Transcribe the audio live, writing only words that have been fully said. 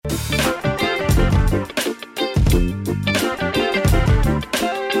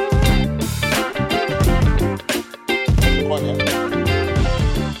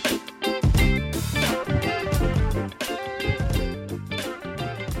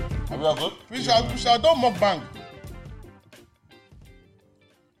We are good. We shall do mukbang.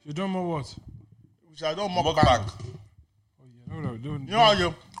 You don't know what? We shall do mukbang. Oh yeah, no, don't. You know how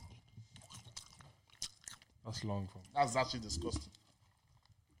you? That's long for. That's actually disgusting.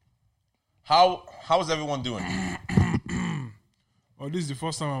 How is everyone doing? Oh, this is the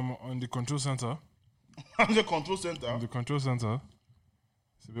first time I'm on the control center. On the control center. On the control center.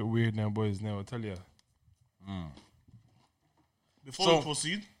 It's a bit weird now, boys. Now I'll tell you. Before we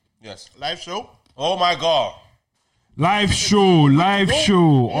proceed, Yes. live show. Oh my God. Live show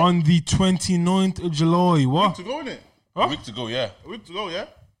on the 29th of July. What? To go in it. A week to go, yeah. A week to go, yeah.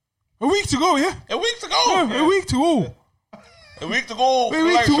 A week to go, yeah? A week to go. Yeah, a week to go. A week to go. A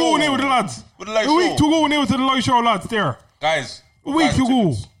week to go now with the lads. With the live A week show. to go now with the live show, lads, there. Guys. A week to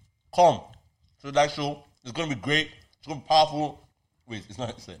go. Come to the live show. It's going to be great. It's going to be powerful. Wait, it's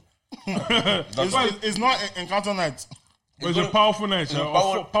not the same. It's not Encounter Night. It's a powerful night.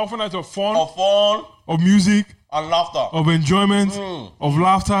 Powerful night of fun. Of fun. Of music. And laughter. Of enjoyment. Of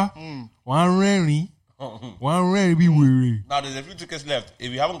laughter. One rarely. One rarely be weary. Now, there's a few tickets left.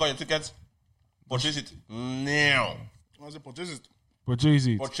 If you haven't got your tickets, purchase it now. What's it? Purchase it. Purchase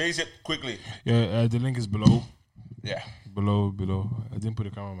it. Purchase it quickly. Yeah, the link is below. Yeah. Below. I didn't put the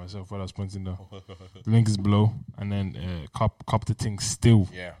camera myself while I was pointing down. The link is below. And then cop the thing still.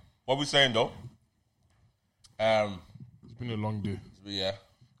 Yeah. What we saying, though? It's been a long day. Yeah.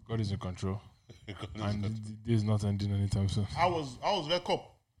 God is in control. And this is not ending anytime soon. I was wake up.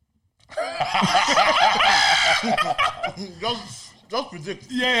 just predict.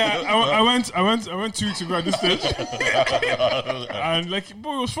 Yeah. I went 2 weeks ago at this stage. And it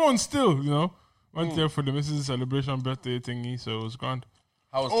was fun still, you know. Went there for the missus celebration birthday thingy, so it was grand.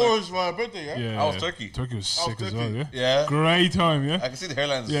 How was Turkey? It's my birthday, yeah? Yeah. How was Turkey? Turkey was sick as Turkey? well, yeah? Yeah. Great time, yeah? I can see the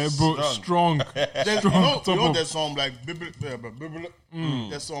hairlines. Yeah, bro, strong. There's, you know, there's some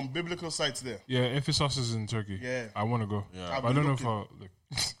there's some biblical sites there. Yeah, Ephesus is in Turkey. Yeah. I want to go. Yeah. But I don't know if I'll...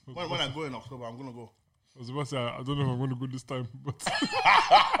 When I go in October, I'm going to go. I was about to say, I don't know if I'm going to go this time, but...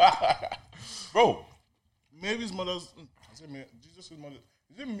 Bro. Mary's mother's... I said Mary, Jesus' mother...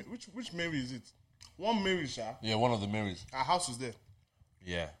 Is it, which Mary is it? One Mary, Sha. Yeah, one of the Marys. Her house is there.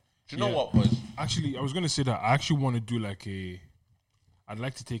 Yeah. Do you know what, boys? Actually, I was going to say that I actually want to do I'd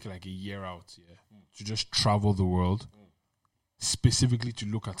like to take a year out, yeah, to just travel the world, specifically to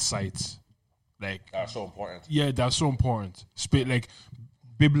look at sites. That's so important. Yeah, that's so important.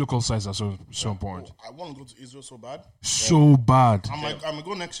 Biblical sites are so important. I want to go to Israel so bad. So bad. I'm going to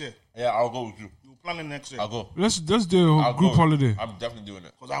go next year. Yeah, I'll go with you. We're planning next year. I'll go. Let's do a group holiday. I'm definitely doing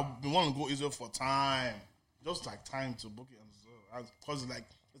it. Because I've been wanting to go Israel for time. Just time to book it. Because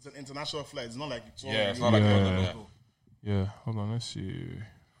it's an international flight. It's not like it's all it's not like London. Yeah, hold on, let's see.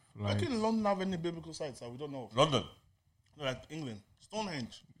 I think London have any biblical sites that we don't know of. London. No, like England.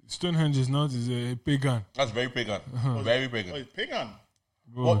 Stonehenge. Stonehenge is not, is a pagan. That's very pagan. Very pagan. Oh, it's pagan.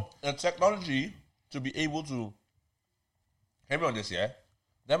 But the technology to be able to... Hear me on this, yeah?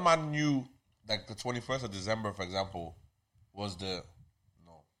 That man knew, the 21st of December, for example, was the...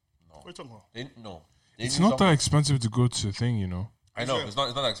 No. What are you talking about? No. It's not that expensive to go to a thing, you know. I know, it's not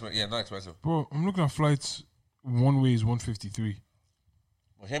expensive. Yeah, not expensive. Bro, I'm looking at flights, one way is 153.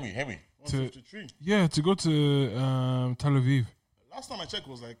 Well, hear me. 153. Yeah, to go to Tel Aviv. Last time I checked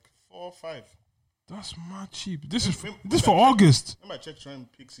was 4 or 5. That's mad cheap. This is for August. Remember I checked during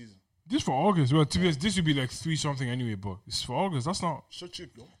peak season. This for August. Well, to be honest, this would be 3 something anyway, but it's for August. That's not... So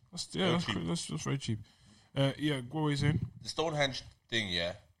cheap, though. That's very cheap. Yeah, what were you saying? The Stonehenge thing,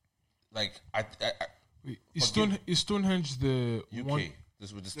 yeah. Wait, is Stonehenge the UK. one?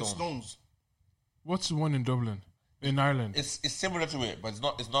 This with the The stones. stones. What's the one in Dublin? In Ireland? It's similar to it, but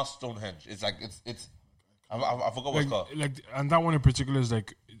it's not Stonehenge. It's I forgot what it's called. And that one in particular is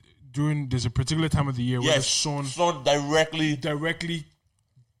there's a particular time of the year where the sun directly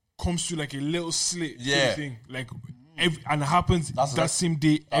comes to a little slit to the thing. And it happens that same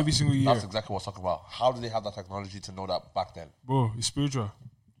day every single year. That's exactly what I was talking about. How did they have that technology to know that back then? Bro, it's spiritual.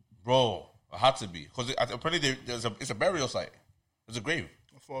 Bro, it had to be. Because apparently it's a burial site. It's a grave.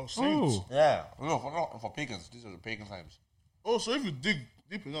 For saints. Oh. Yeah. No, for pagans. These are the pagan times. Oh, so if you dig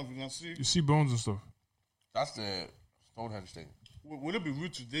deep enough, you can see. You see bones and stuff. That's the Stonehenge thing. Would it be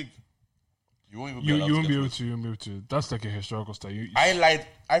rude to dig? You won't even You be won't be able to. That's like a historical style.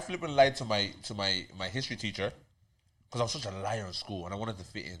 I flipping lied to my history teacher because I was such a liar in school and I wanted to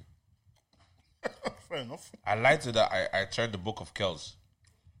fit in. Fair enough. I lied to that. I turned the Book of Kells.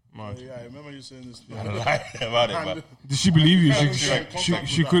 Yeah, I remember you saying this. I lied about it, man. Did she believe you? She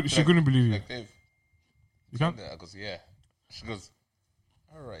She couldn't believe you. Like, Dave, You can't. I goes, yeah. She goes,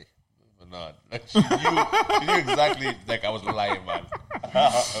 all right. But not. She knew exactly I was lying, man.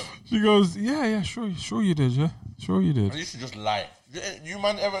 She goes, yeah, sure you did, yeah. Sure you did. And you should just lie. You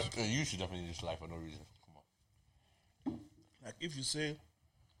man ever... You should definitely just lie for no reason. Come on. Like, if you say,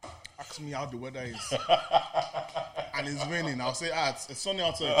 ask me how the weather is, and it's raining, I'll say, it's sunny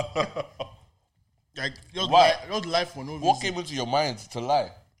outside. Like, just lie for no reason. What came into your mind to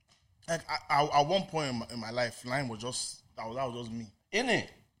lie? Like, at one point in my life, lying was just, that was just me. Innit?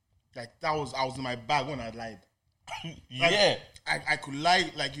 Like, I was in my bag when I lied. Yeah. Like, I could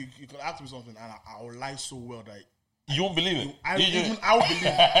lie, like, you could ask me something, and I would lie so well that... You won't believe it. I would believe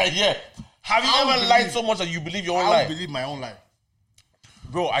it. Yeah. Have you ever lied so much that you believe your own lie? I believe my own lie.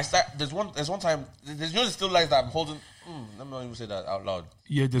 Bro, there's one time, there's still lies that I'm holding. Let me not even say that out loud.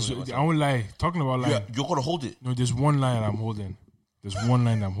 Yeah, I won't lie. Talking about lying. Yeah, you're going to hold it. No, there's one line I'm holding.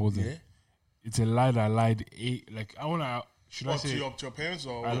 Yeah? It's a lie that I lied. Should I say... To your parents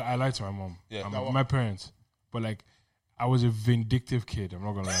or... I lied to my mom. Yeah. My parents. But like, I was a vindictive kid. I'm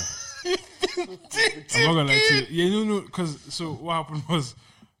not going to lie. I'm not going to lie to you. Yeah, no, because... So what happened was...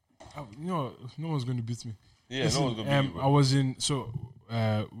 no one's going to beat me. Yeah, listen, no one's going to beat me. I was in... So...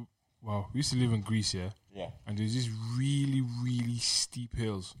 we used to live in Greece, yeah? Yeah. And there's these really, really steep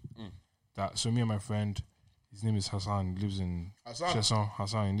hills. So me and my friend, his name is Hassan, he lives in...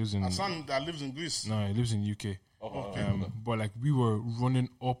 Hassan, he lives in... Hassan that lives in Greece? No, he lives in UK. Okay. But like, we were running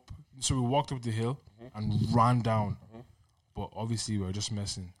up... So we walked up the hill and ran down. But obviously, we were just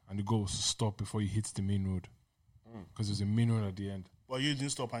messing. And the goal was to stop before you hit the main road. Because there's a main road at the end. But you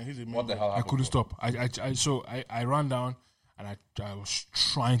didn't stop and hit the main road. What the hell happened? I couldn't stop. So I ran down... And I was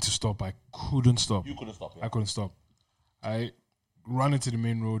trying to stop. I couldn't stop. You couldn't stop, yeah. I couldn't stop. I ran into the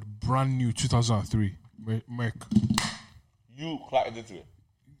main road, brand new, 2003, Merc. You clattered into it?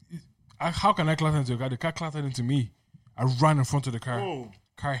 How can I clatter into a car? The car clattered into me. I ran in front of the car. Oh.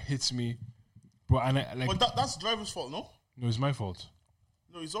 Car hits me. But that's the driver's fault, no? No, it's my fault.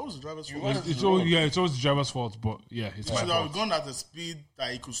 No, it's always the driver's fault. It's always the driver's fault, but yeah, it's my fault. You should have gone at the speed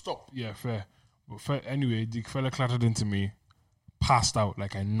that he could stop. Yeah, fair. But anyway, the fella clattered into me. Passed out,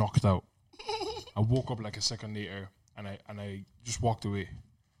 like I knocked out. I woke up like a second later, and I just walked away.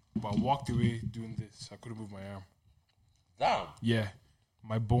 But I walked away doing this. I couldn't move my arm. Damn. Yeah,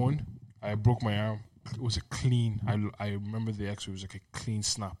 my bone. I broke my arm. It was a clean. I remember the X-ray. It was like a clean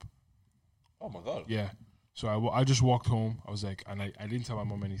snap. Oh my god. Yeah. So I just walked home. I was like, and I didn't tell my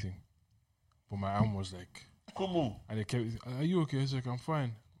mom anything. But my arm was like. Cool move. And they kept. Are you okay? I was like, I'm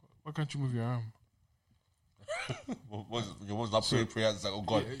fine. Why can't you move your arm? Your mom's not praying prayers. It's like, oh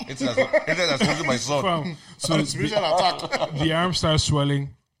God, it's that's holding my son. So spiritual attack. The arm started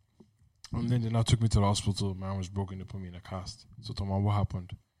swelling, and then they now took me to the hospital. My arm was broken. They put me in a cast. So, Tom, what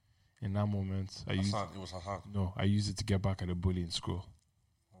happened? In that moment, it was Hassan. No, I used it to get back at a bully in school.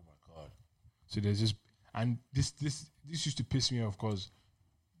 Oh my God! So there's just, and this used to piss me off because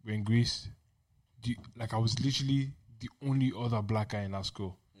we're in Greece. I was literally the only other black guy in that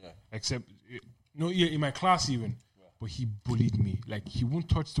school. Yeah. Except. In my class even. Yeah. But he bullied me. Like, he wouldn't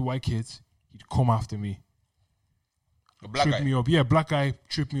touch the white kids. He'd come after me. A black trip guy? Me up. Yeah, black guy,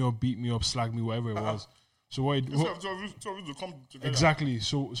 trip me up, beat me up, slag me, whatever it was. So what I did... to come together. Exactly.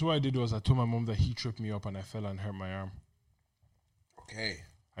 So what I did was I told my mom that he tripped me up and I fell and hurt my arm. Okay.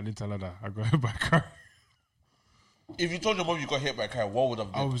 I didn't tell her that. I got hit by a car. If you told your mom you got hit by a car, what would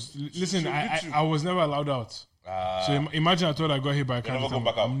have been? I was never allowed out. So imagine I told her I got hit by a car.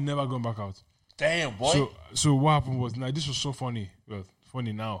 I'm never going back out. Damn, boy. So what happened was, this was so funny. Well,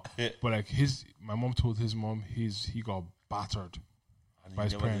 funny now. But like my mom told his mom he got battered by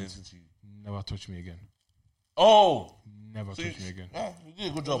his parents. Never touched me again. Oh. Never touched me again. Yeah, you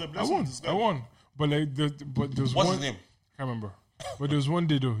did a good job. I won. But like there was What's one, his name? Can't remember. But there was one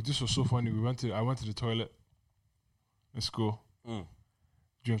day though, this was so funny. I went to the toilet in school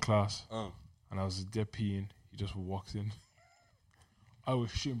during class. And I was there peeing. He just walks in. I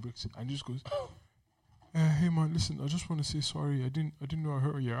was shitting bricks, and he just goes, "Hey man, listen, I just want to say sorry. I didn't know I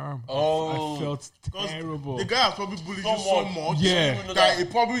hurt your arm. Oh, I felt terrible. The guy has probably bullied you so much. Yeah, that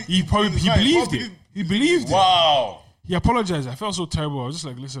he believed it. He believed it. Wow. He apologized. I felt so terrible. I was just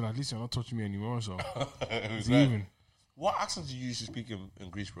like, listen, at least you're not touching me anymore. So it's even. What accent do you use to speak in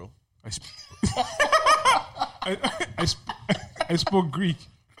Greece, bro? I spoke Greek.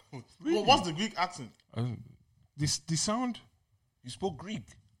 Really? Well, what's the Greek accent? The sound. You spoke Greek.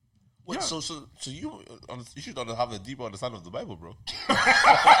 Wait, yeah. So you should have a deeper understanding of the Bible, bro.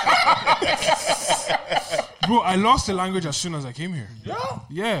 Bro, I lost the language as soon as I came here. Yeah.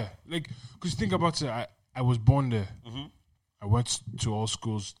 Yeah, like because think about it. I was born there. Mm-hmm. I went to all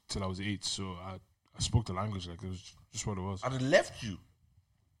schools till I was 8, so I spoke the language like it was just what it was. And it left you.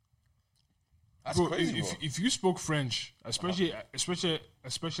 That's bro, crazy, if you spoke French, especially at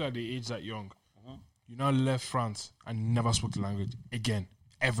the age that young, you now left France and never spoke the language again,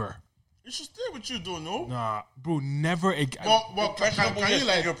 ever. It should stay with you, though, no? Nah, bro, never again. But can you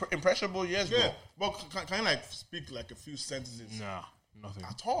like your impressionable years, bro? But can you like speak like a few sentences? Nah, nothing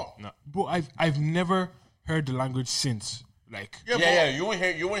At all. Nah, bro, I've never heard the language since. Like, You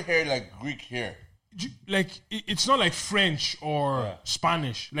won't hear like Greek here. like it's not like French or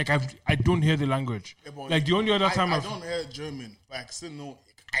Spanish. Like I don't hear the language. Yeah, like the only other time I don't hear German, but I still know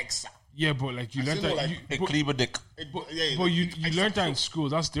Eixa. Yeah, but like you learned that. But you learned that in school.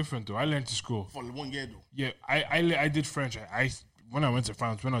 That's different, though. I learned to school for 1 year, though. Yeah, I did French. I when I went to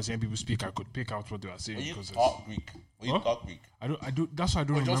France, when I was hearing people speak, I could pick out what they were saying. You talk Greek. You talk Greek. I do. That's why I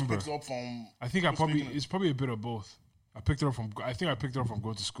don't remember. Just picked up from. I think it's probably a bit of both. I picked it up from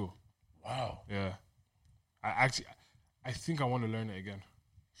going to school. Wow. Yeah. I think I want to learn it again.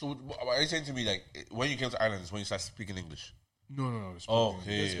 So are you saying to me like when you came to Ireland is when you started speaking English? No.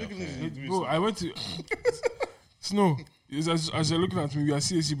 Okay. Bro, I went to Snow. As you're looking at me, we are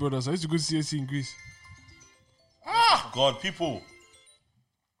CSC brothers. I used to go to CSC in Greece. God, people.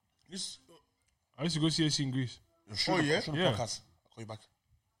 I used to go CSC in Greece. Yeah? Podcast. I'll call you back.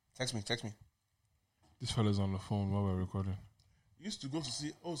 Text me. This fella's on the phone while we're recording. You used to go to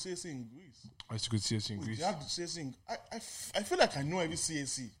CSC in Greece. I used to go to CSC in Greece. You had to CSC in, I feel like I know every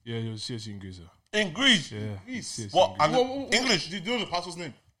CSC. Yeah, there was CSC in Greece. In Greece? Yeah. Greece. What? English? Do you know the pastor's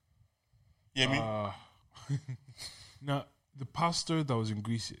name? Yeah, me. Now, the pastor that was in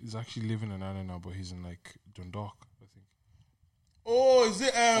Greece is actually living in Ireland now, but he's in like Dundalk, I think. Oh, is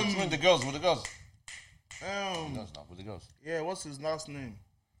it with the girls? with the girls. Yeah, what's his last name?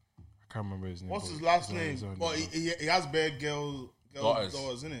 I can't remember his name. What's his last name? Well, he has bad girls,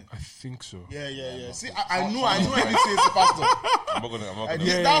 isn't it? I think so. Yeah. See, I know every CSC pastor. I'm not gonna.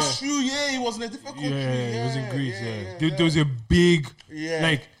 That's true. Yeah, he was in a different country. Yeah, he was in Greece. Yeah. There was a big,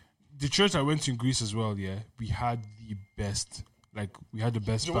 like the church I went to in Greece as well. Yeah, we had the best. Like we had the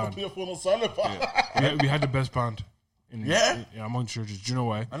best band. We had the best band. Among churches. Do you know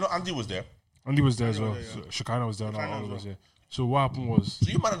why? I know Andy was there. Andy was there as well. So Shekinah was there. And all of us. Yeah. So what happened was. So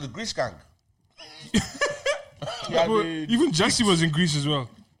you man of the Greece gang. Even Jesse was in Greece as well.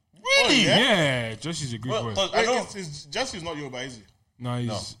 Really? Yeah, Jesse's a Greek boy. Jesse's not Yoruba, is he? No,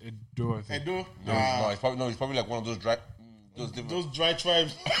 he's Edo, I think. Edo? No, he's probably like one of those dry. Those dry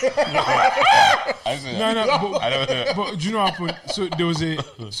tribes. But do you know what happened? So there was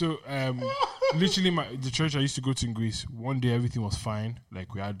literally the church I used to go to in Greece. One day everything was fine,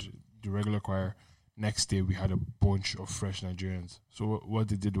 like we had the regular choir. Next day we had a bunch of fresh Nigerians. So what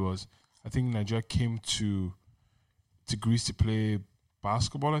they did was, I think Nigeria came to Greece to play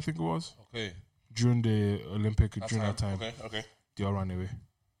basketball. I think it was. Okay. During the Olympic, during that time. Okay. They all ran away.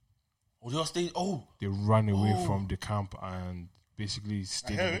 Oh, they all stayed. Oh. They ran away from the camp and basically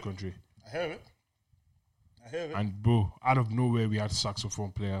stayed in the country. I hear it. And bro, out of nowhere, we had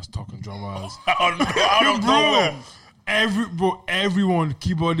saxophone players, talking drummers. out of nowhere. Everyone,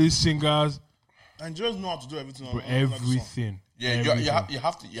 keyboardists, singers. Nigerians know how to do everything. Bro, everything. Yeah, you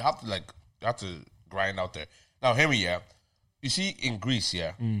have to grind out there. Now, hear me, yeah. You see, in Greece,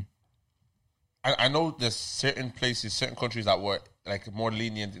 yeah. I know there's certain places, certain countries that were like more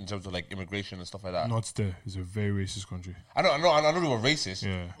lenient in terms of like immigration and stuff like that. Not there. It's a very racist country. I know they were racist.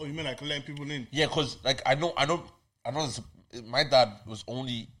 Yeah. Oh, you mean like letting people in? Yeah, because like I know. This, my dad was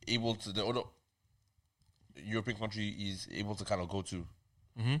only able to the other European country he's able to kind of go to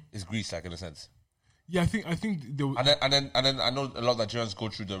is Greece, like in a sense. Yeah, I think there. And then I know a lot of Nigerians go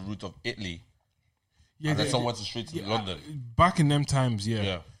through the route of Italy. Yeah, and then some went straight to London. Back in them times,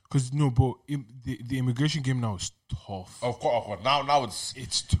 yeah. Because the immigration game now is tough. Of course. Now it's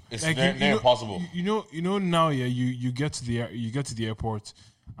like, near impossible. You know now, yeah. You get to the airport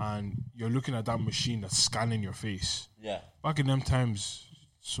and you're looking at that machine that's scanning your face. Yeah. Back in them times,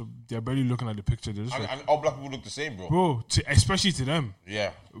 so they're barely looking at the picture. They're just and all black people look the same, bro. Bro, especially to them.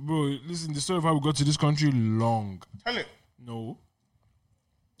 Yeah. Bro, listen, the story of how we got to this country long. Tell it. No.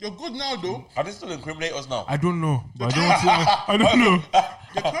 You're good now, though. Are they still incriminate us now? I don't know. But I don't know.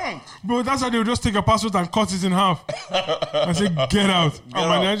 They can't. Bro, that's how they'll just take a passport and cut it in half. And say, get out.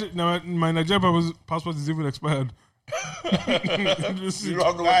 My Nigerian passport is even expired. You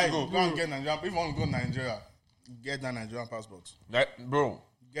don't know where to go. Go and get Nigerian. If you want to go to Nigeria, get that Nigerian passport. Bro.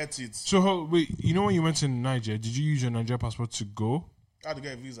 Get it. So, wait, you know when you went to Nigeria, did you use your Nigerian passport to go? I had to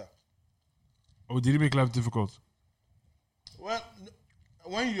get a visa. Or did it make life difficult? Well,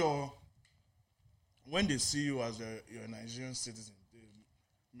 when they see you as you're a Nigerian citizen,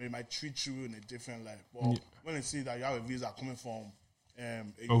 they might treat you in a different light. But when they see that you have a visa coming from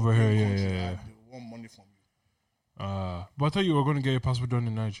over here, yeah. They want money from you. But I thought you were going to get your passport done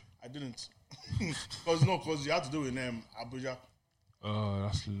in Nigeria. I didn't. Because you had to do it in Abuja.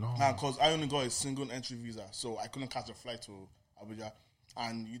 That's long. Because I only got a single entry visa, so I couldn't catch a flight to Abuja.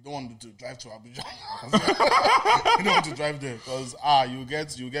 And you don't want to drive to Abuja. You don't want to drive there because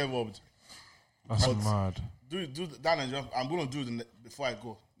you get robbed. That's mad. Do that Nigeria. I'm going to do it before I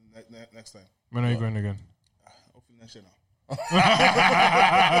go next time. When are you going again? Hopefully next year now.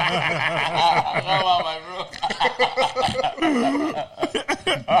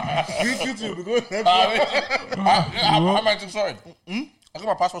 You too, because I might sorry. I got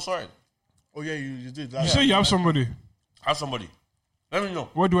my passport sorry. Oh yeah, you did. You say you have somebody. Have somebody. Let me know.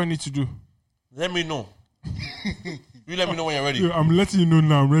 What do I need to do? Let me know. You let me know when you're ready. Yeah, I'm letting you know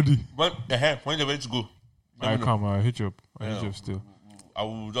now. I'm ready. When you're ready to go. I come. I'll hit you up. I'll hit you up still. I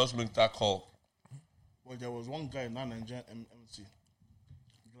will just make that call. Well, there was one guy in that Nigerian MC.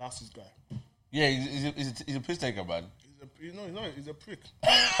 Glasses guy. Yeah, he's a piss taker, man. He's a prick.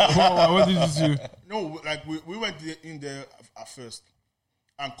 What did you do? No, like we went in there at first,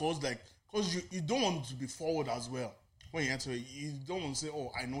 and cause you don't want to be forward as well when you enter. You don't want to say,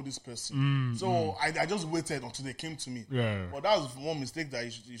 "Oh, I know this person." I just waited until they came to me. Yeah. But that was one mistake that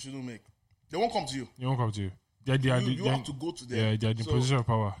you shouldn't make. They won't come to you. They won't come to you. You have to go to them. Yeah, they're in position of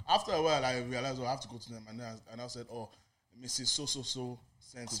power. After a while, I realized I have to go to them, and I said, "Oh, Mrs. So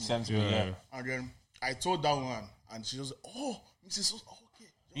sent me." Yeah. And then I told that one, and she just, "Oh, Mrs. So,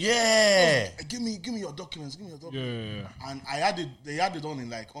 okay." Yeah. Give me your documents. Yeah. And they had it on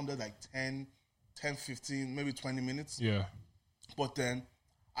in under 10, 15, maybe 20 minutes. Yeah. But then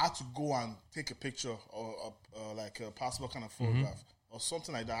I had to go and take a picture or a passport kind of photograph or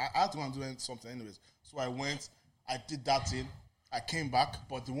something like that. I had to go and do something anyways. So I went, I did that thing, I came back,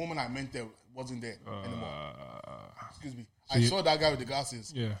 but the woman I met there wasn't there anymore. Excuse me. So I saw that guy with the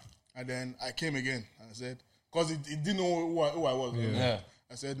glasses. Yeah. And then I came again and I said, because he didn't know who I was. Yeah.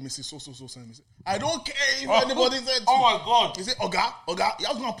 I said, Mrs. So sent me. I don't care if anybody said. Oh my God. He said, Oga, you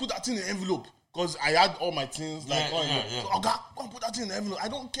have to go and put that thing in the envelope. Because I had all my things So, Oga, go and put that thing in the envelope. I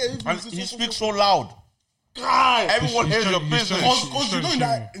don't care if he speaks so loud. God. Everyone hears your business. Because you know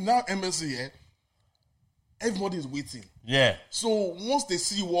in that embassy, everybody is waiting. Yeah. So once they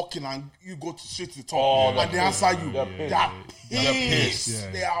see you walking and you go straight to the top and they answer you, they are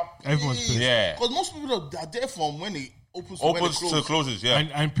pissed. They are pissed. Everyone's pissed. Yeah. Because most people are there from when it opens to to closes, yeah.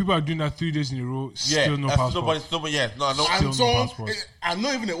 And people are doing that 3 days in a row, still no passport. And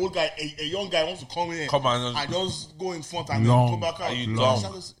not even an old guy, a young guy wants to come in and just go in front and then come back out. No,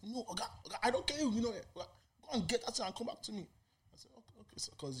 I don't care if you know it. Go and get that thing and come back to me. I said, okay,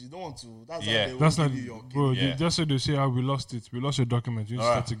 because you don't want to. That's how they will give you your key. Bro, that's what they say, we lost it. We lost your document. You need to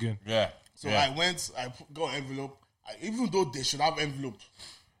start again. Yeah. So I went, got an envelope. Even though they should have envelope.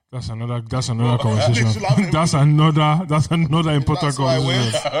 That's another conversation. That's another important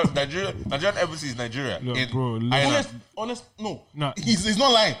conversation. Nigerian embassy is Nigeria. Look, bro, honest, no. He's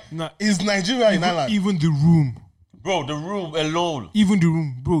not lying. It's Nigeria in Ireland. Even the room. Bro, the room alone. Even the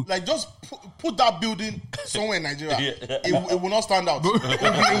room, bro. Like, just put that building somewhere in Nigeria. It will not stand out. It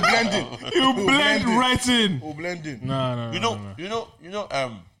will blend in. It will blend right in. It will blend in. No. You know,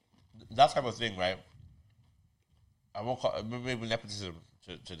 that type of thing, right? I won't call maybe nepotism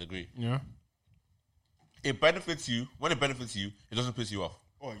to a degree. Yeah. It benefits you. When it benefits you, it doesn't piss you off.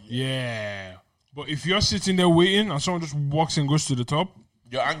 Oh, yeah. But if you're sitting there waiting and someone just walks and goes to the top,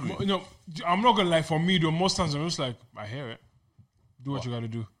 you're angry. No, I'm not gonna lie. For me, though, most times I'm just like, I hear it. Do what you gotta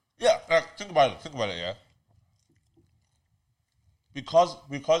do. Yeah, think about it. Yeah. Because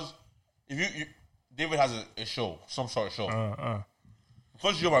if you David has a show, some sort of show.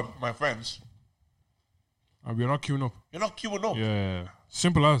 Because you're my friends. We're not queuing up. You're not queuing up. Yeah.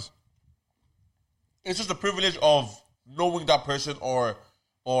 Simple as. It's just the privilege of knowing that person or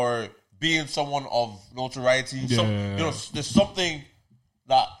being someone of notoriety. Yeah. There's something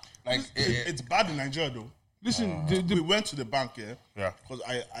that it's bad in Nigeria though. Listen, we went to the bank, yeah, because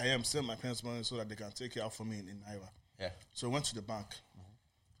I am sending my parents money so that they can take it out for me in Naira. Yeah. So we went to the bank.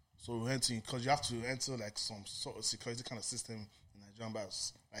 So we went in because you have to enter like some sort of security kind of system in Nigerian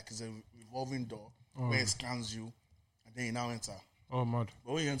banks. Like it's a revolving door where it scans you, and then you now enter. Oh, mad.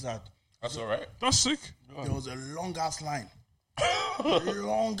 But when you entered, that's all right. That's sick. There was a long ass line.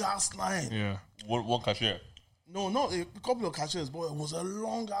 Yeah. One cashier. No, not a couple of cashiers, but it was a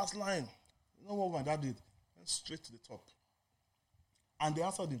long ass line. You know what my dad did? Went straight to the top, and they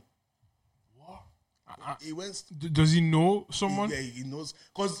answered him. What? He went. Does he know someone? Yeah, he knows.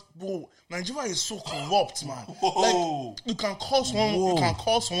 Because Nigeria is so corrupt, man. Like you can call someone. You can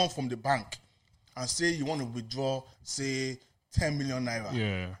call someone from the bank and say you want to withdraw, say 10 million naira.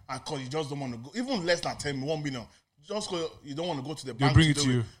 Yeah. And because you just don't want to go, even less than 1 million, just because you don't want to go to the They'll bank. bring it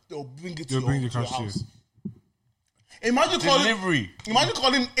to you. They'll bring it They'll to bring your the cash to you. house. Imagine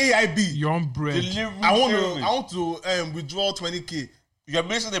calling AIB. You're on bread. I want to withdraw 20K. You're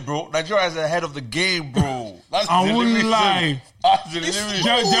missing it, bro. Nigeria is ahead of the game, bro. That's I won't lie. That's delivery.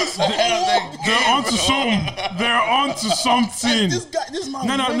 They're onto something. They're onto something. This man.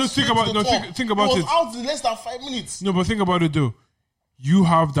 No. Think about it. He was out in less than 5 minutes. No, but think about it though. You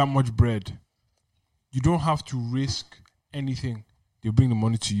have that much bread. You don't have to risk anything. They'll bring the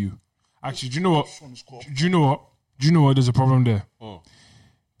money to you. Actually, do you know what? There's a problem there. Oh.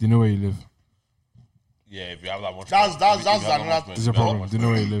 They know where you live. Yeah, if you have that much. That's another. There's a problem. They know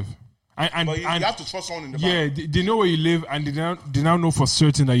where you live. But you have to trust someone in the bank. Yeah, they know where you live, and they now know for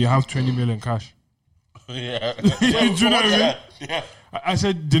certain that you have 20 million cash. Yeah. Do you know what I mean? Yeah. I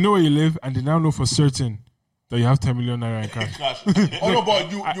said they know where you live, and they now know for certain that you have 10 million naira in cash. Oh no, but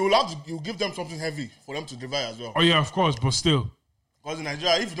you give them something heavy for them to divide as well. Oh yeah, of course, but still. Because in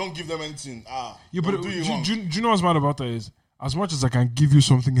Nigeria, if you don't give them anything, yeah, but do you know what's mad about that is, as much as I can give you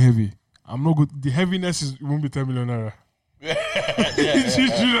something heavy, I'm not good. The heaviness it won't be 10 million naira. Do you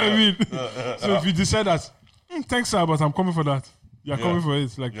know what I mean? So if you decide that, thanks sir, but I'm coming for that. You're coming for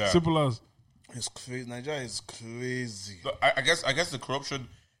it. Like simple as. It's crazy. Nigeria is crazy. I guess the corruption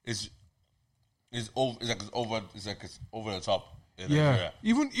is over. It's over the top. Yeah. Nigeria.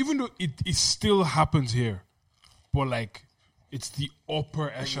 Even though it still happens here, but like it's the upper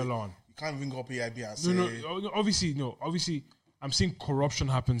echelon. You can't ring up AIB and say no. Obviously, I'm saying corruption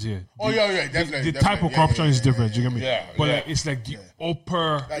happens here. Definitely. The type of corruption is different. You get me? Yeah. But like it's like the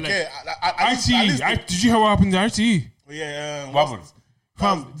upper. Like, RTE. Did you hear what happened to RTE? Yeah.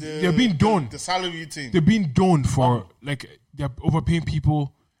 Fam, they're being done. The salary thing. They're being done for like they're overpaying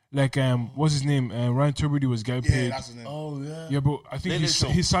people. Like what's his name? Ryan Turbide was getting paid. Yeah, that's his name. Oh yeah. Yeah, but I think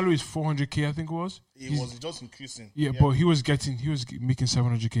his salary is 400K. I think it was. It was just increasing. Yeah, but he was making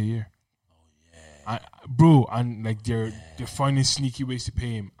 700K a year. Oh yeah. Bro, and like they're finding sneaky ways to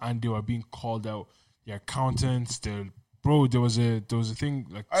pay him, and they were being called out. The accountants, there was a thing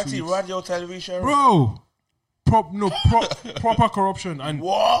like RTE radio television. Bro. Proper corruption, and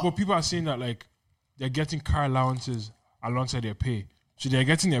what? But people are saying that like they're getting car allowances alongside their pay, so they're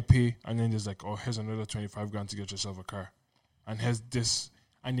getting their pay, and then there's like, oh, here's another 25 grand to get yourself a car, and here's this,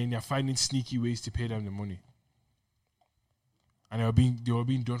 and then they're finding sneaky ways to pay them the money, and they were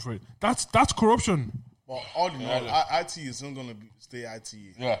being done for it. That's corruption. But all in all, RTE is not gonna stay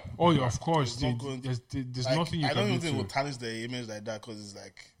RTE. Yeah. Oh yeah, of course. There's like, nothing you can do. I don't even think we'll tarnish the image like that because it's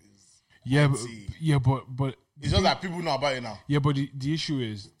like. But it's just that people know about it now. Yeah, but the issue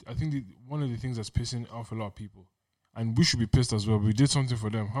is, I think one of the things that's pissing off a lot of people, and we should be pissed as well. We did something for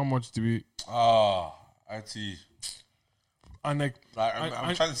them. How much did we? RTE. And like,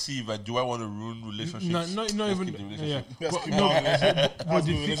 I'm trying to see if do I want to ruin relationships? Not even. Yeah. But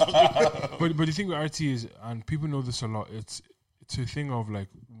the thing with RTE is, and people know this a lot. It's a thing of like,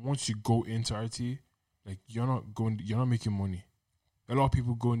 once you go into RTE, like you're not making money. A lot of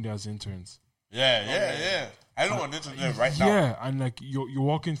people go in there as interns. Yeah. I don't want internet right now. Yeah, and like you're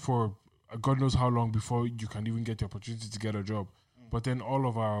working for God knows how long before you can even get the opportunity to get a job. But then all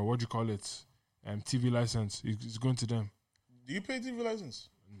of our TV license is going to them. Do you pay TV license?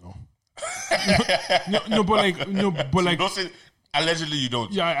 No. But like. Don't say allegedly you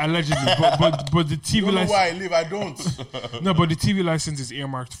don't. Yeah, allegedly. But the TV license. Where I live, I don't. No, but the TV license is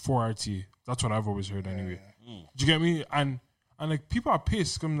earmarked for RTE. That's what I've always heard anyway. Do you get me? And like people are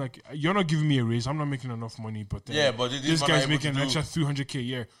pissed. I'm like, you're not giving me a raise. I'm not making enough money. But this guy's making an extra 300K a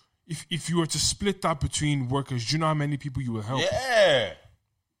year. If you were to split that between workers, do you know how many people you will help? Yeah,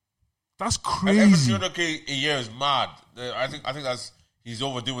 that's crazy. 300K a year is mad. I think he's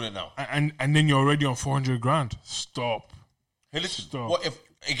overdoing it now. And then you're already on 400 grand. Stop. Hey, listen. Stop. What if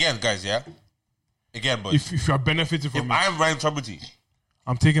guys? But if you're benefiting from it, I'm Ryan Turbide,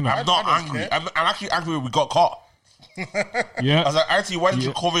 I'm taking that. I'm not angry. I'm actually angry we got caught. Yeah. I was like, RTE, why didn't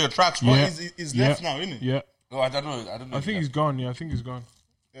you cover your tracks? Yeah. He's left now, isn't he? Yeah. Oh, I don't know. I think he's gone. Yeah, I think he's gone.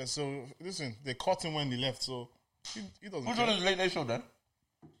 Yeah, so listen, they caught him when he left, so he doesn't. Who's on the Late Night Show then?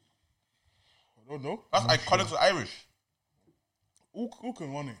 I don't know. That's iconic to Irish. Who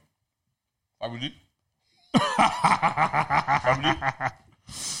can run it? Fabudi?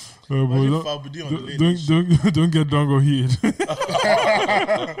 Don't get Dongo heated.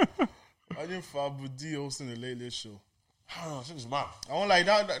 I think Fabudi hosting the Late Late Show. I don't know. I think it's mad. I won't like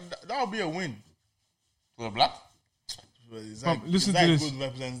that. That would be a win for the black. Listen to this.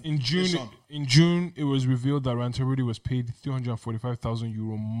 In June, it was revealed that Ryan Turbide was paid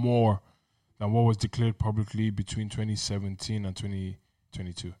 €345,000 more than what was declared publicly between 2017 and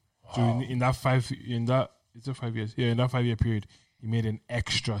 2022. Wow. So in that 5 years? Yeah, in that 5 year period, he made an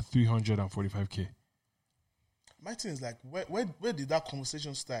extra 345K. My thing is like, where did that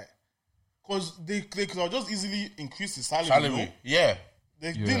conversation start? Because they could have just easily increased his salary. You know? Yeah.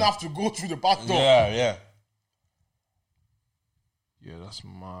 They didn't have to go through the back door. Yeah. Yeah, that's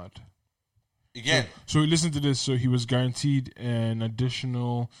mad. Again. So listen to this. So he was guaranteed an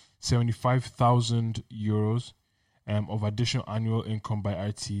additional 75,000 euros of additional annual income by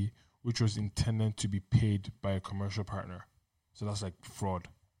RTE, which was intended to be paid by a commercial partner. So that's like fraud.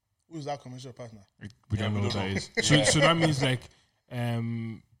 Who is that commercial partner? We don't know who that is. So that means like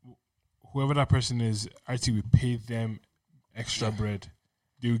whoever that person is, RTE will pay them extra bread.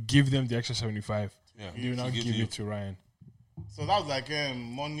 They will give them the extra 75. Yeah. They will not give it to Ryan. So that's like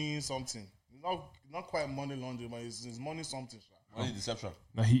money something. Not quite money laundering, but it's money something. Money deception.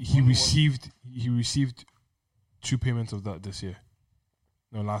 Now he received 2 payments of that this year.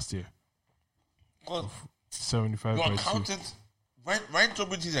 No, last year. Well, 75. Your accountant, Ryan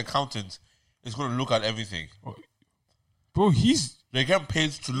Tuberty's accountant is going to look at everything. Oh, bro, they get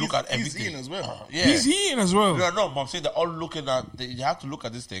paid to look at everything. He's eating as well. Yeah. He's eating as well. No, but I'm saying they're all looking at. You have to look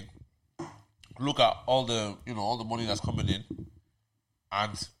at this thing. Look at all the money that's coming in,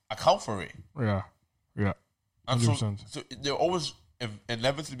 and account for it. Yeah. And so they're always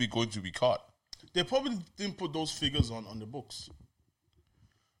inevitably going to be caught. They probably didn't put those figures on the books.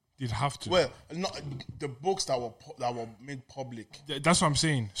 They'd have to. Well, not the books that were made public. That's what I'm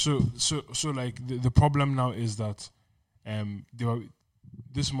saying. So like the problem now is that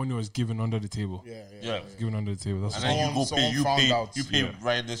this money was given under the table. Yeah. Given under the table. That's and then you pay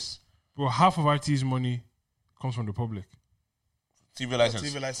Ryan this. Well, half of RT's money comes from the public. TV license.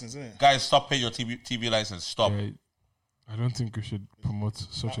 TV license, isn't it? Guys, stop paying your TV license. Stop. Yeah, I don't think we should promote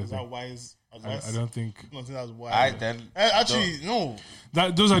such a thing. Is that wise? I don't think. I don't think that's wise. Actually, no.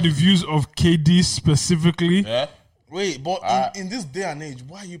 Those are the views of KD specifically. Yeah. Wait, but in this day and age,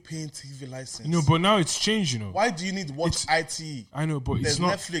 why are you paying TV license? No, but now it's changed, Why do you need to watch RTE? I know, but there's it's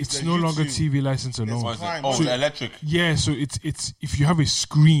not. Netflix, it's no longer TV license alone. The electric. Yeah, so it's if you have a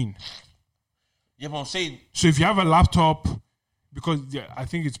screen. Yeah, but I'm saying. So if you have a laptop, I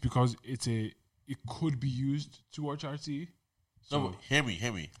think it's because it could be used to watch RTE. So no, hear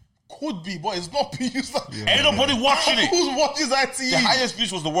me. Could be, but it's not being used. Ain't nobody watching it. Who watches RTE? The highest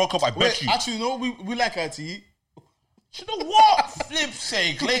views was the World Cup. I bet you. Actually, no, we like RTE. You know what? Flip's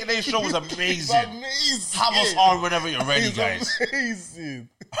sake. Late Late Show was amazing. It's amazing. Have us on whenever you're ready, it's guys. Amazing.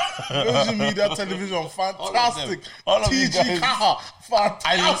 Virgin Media Television, fantastic. All of TG Kaha,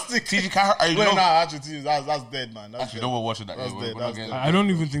 fantastic. TG Kaha, actually, that's dead, man. That's dead. We're watching that. That's dead. That's dead. I don't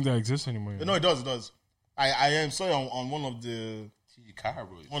even think that exists anymore. No, it does. I am sorry on one of the TG Kaha,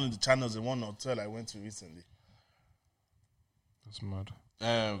 bro. One of the channels in one hotel I went to recently. That's mad.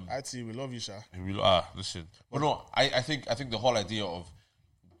 RTE, we love you, Sha. Listen. But no, I think the whole idea of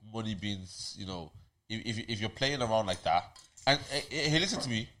money being, if you're playing around like that, and hey, listen to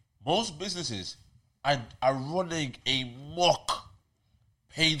me, most businesses are running a mock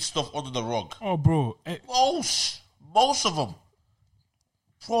paying stuff under the rug. Oh, bro. Most of them.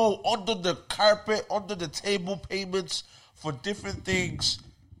 Bro, under the carpet, under the table payments for different things.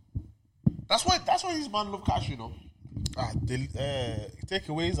 That's why these man love cash,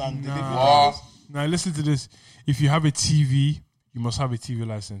 Takeaways and deliveries. Now listen to this. If you have a TV, you must have a TV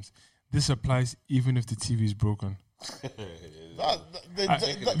license. This applies even if the TV is broken. They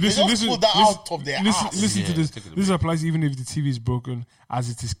just pull that out of their ass. Listen to this. This applies even if the TV is broken, as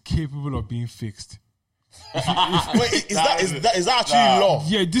it is capable of being fixed. Wait, is that actually law?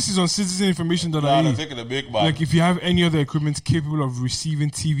 Yeah, this is on citizen information that they're taking a big man. Like if you have any other equipment capable of receiving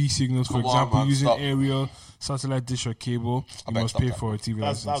TV signals, for example, using aerial, satellite dish or cable, you must pay for a TV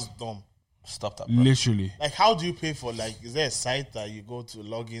license. That's dumb. Stop that, bro. Literally. Like, how do you pay for, is there a site that you go to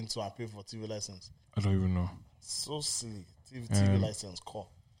log into and pay for TV license? I don't even know. So silly. TV license,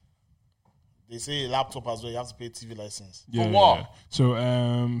 call. They say laptop as well, you have to pay TV license. Yeah, for what?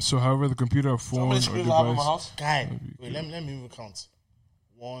 Yeah. So however, the computer or phone or device... Guy, wait, let me even count.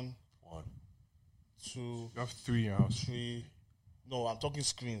 1, 2... You have 3 in your house. 3... No, I'm talking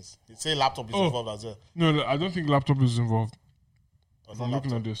screens. They say laptop is involved as well. No, I don't think laptop is involved. If I'm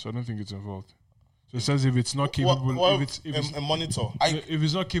looking at this, I don't think it's involved. So it says if it's not capable... if it's a monitor. If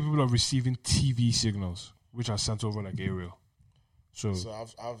it's not capable of receiving TV signals, which are sent over like aerial. So I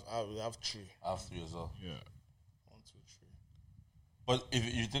have 3. I have 3 as well. Yeah. 1, 2, 3. But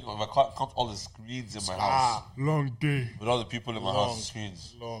if you think, if I count all the screens in my house, long day with all the people in my house,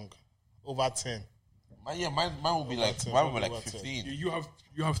 screens, long, over 10. Mine will be like 15. You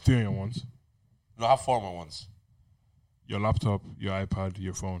have 3 on your ones. No, I have 4 more ones. Your laptop, your iPad,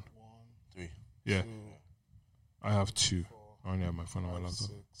 your phone. 3. Yeah. I have 2. I only have my phone and my laptop.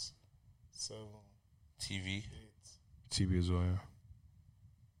 6, 7, TV. 8, TV as well, yeah.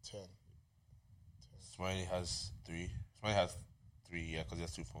 10. Smiley has 3. Smiley has 3, yeah, because he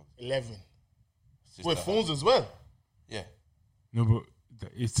has 2 phones. 11. Sister Wait, has- phones as well? Yeah. No, but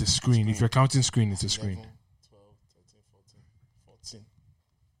it's a screen. If you're counting screen, it's a 11, screen. 12, 13, 14.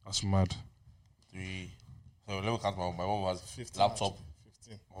 That's mad. 3. So let me count my mom. My mom has 15. laptop.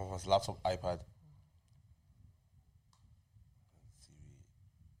 Actually, 15. My mom has laptop, iPad. TV.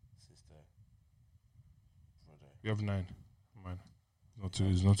 Sister. Brother. You have 9. Mine.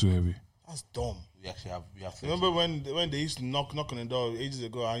 It's not too heavy. That's dumb. We actually have. We have. 13. Remember when they used to knock on the door ages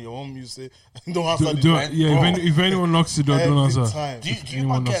ago, and your mom used to say, "Don't answer the door." If anyone knocks the door, don't Every answer. time. Do you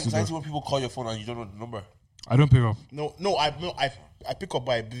anyone not get knocks the door. anxiety when people call your phone and you don't know the number? I don't pick up. No, I pick up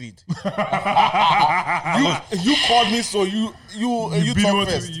by a breed. you called me, so you Really talk want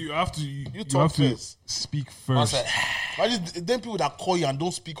to- first. You have to. You talk have to first. speak I first. said, Then people that call you and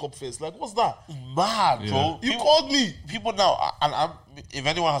don't speak up first, like, what's that? mad, bro. You People- called me. People now, and if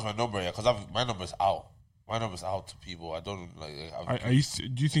anyone has my number, yeah, because my number's out. My number's out to people. I don't like.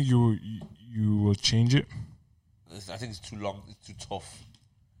 Do you think you will change it? I think it's too long. It's too tough.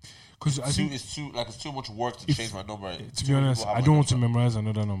 Because I think, It's too much work to change my number. to be honest, I don't want to memorize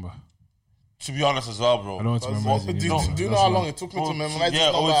another number. To be honest as well, bro. I don't want to memorize Do it. you know how long it took me to memorize Yeah,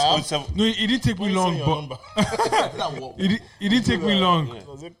 this number? I have? 07. No, it didn't take me long, but it didn't take me long.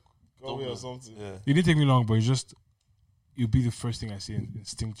 Was it Kobe or something? Yeah. It didn't take me long, but it'll be the first thing I say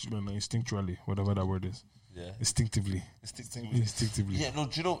instinctually, whatever that word is. Yeah. Instinctively. Yeah, no,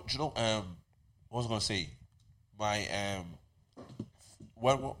 do you know, what was I gonna say? My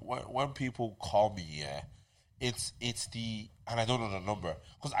when people call me, yeah, it's the, and I don't know the number,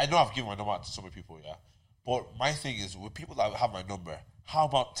 because I know I've given my number out to so many people, yeah. But my thing is, with people that have my number, how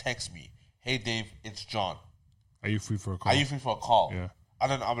about text me? Hey Dave, it's John. Are you free for a call? Are you free for a call? Yeah.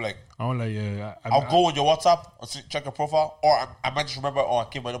 And then I'm like, I'm like, yeah. I'll go on your WhatsApp, check your profile, or I might just remember, I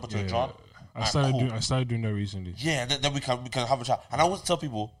gave my number to John. I started doing that recently. Yeah, and then we can have a chat. And I always tell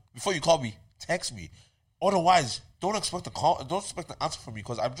people, before you call me, text me. Otherwise, don't expect a call. Don't expect an answer from me,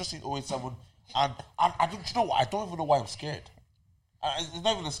 because I'm just in 087, and I don't. You know what? I don't even know why I'm scared. It's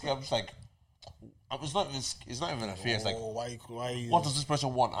not even a scare. I'm just like, it's not even a fear. It's like, why? what does this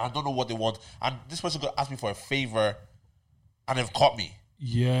person want? I don't know what they want, and this person could ask me for a favor, and they've caught me.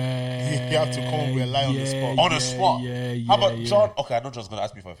 Yeah. You have to come and rely on the spot. On the spot. Yeah. How about John? Okay, I know John's gonna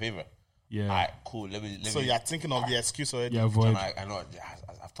ask me for a favor. Yeah. All right, cool. Let me. So you're thinking of the excuse already? Yeah, avoid. John, I know.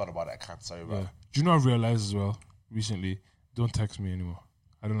 I've thought about it. I can't. Sorry, bro. Yeah. Do you know I've realized as well recently? Don't text me anymore.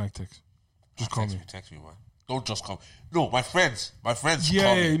 I don't like text. Just call me. Text me, man. Don't just call. No, my friends Yeah,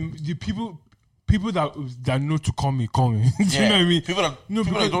 call me. the people that know to call me. Do you know what I mean? People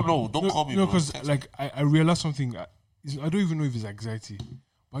that don't know, don't call me. No, bro. because Text like I realized something. I don't even know if it's anxiety,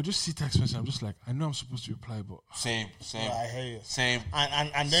 but I just see text message. I'm just like, I know I'm supposed to reply, but Same. I hear you. Same.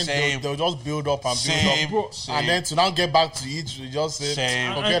 And then Same. they'll just build up and build Same. up, Bro. Same. and then to now get back to it, you just say,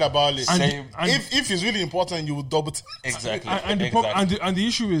 Same. forget about it. Same. If it's really important, you will double. Exactly. and the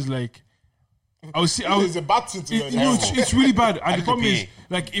issue is like, It's a bad thing to do. it's really bad. And the need problem to is, pay.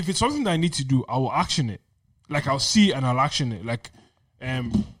 like, if it's something that I need to do, I will action it. Like, I'll see and I'll action it. Like, I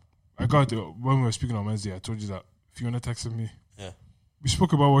got when we were speaking on Wednesday, I told you that Fiona texted me. Yeah. We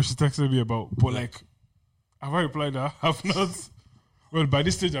spoke about what she texted me about, but like, have I replied her? Have not. Well, by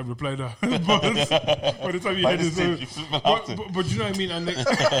this stage, I've replied her. But by the time you By heard this it, stage, you flip my but laptop. you know what I mean? And like,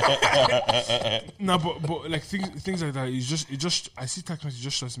 no, but like things like that. It's just I see text message,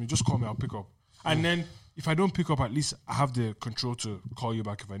 just trust me, just call me, I'll pick up. And then if I don't pick up, at least I have the control to call you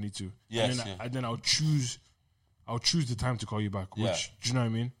back if I need to. Yes, and then I'll choose the time to call you back. Which Yeah. do you know what I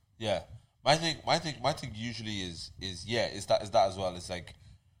mean? Yeah. My thing usually is that as well. It's like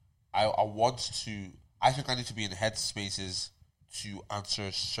I think I need to be in headspaces to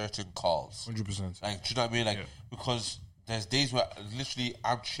answer certain calls. 100%. Like, do you know what I mean? Like, because there's days where literally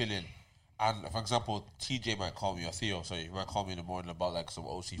I'm chilling, and for example, TJ might call me, or Theo, sorry, he might call me in the morning about like some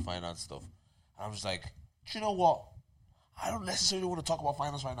OC finance stuff. And I'm just like, do you know what? I don't necessarily want to talk about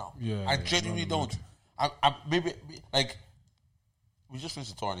finance right now. Yeah, I yeah, genuinely no, don't. I maybe like we just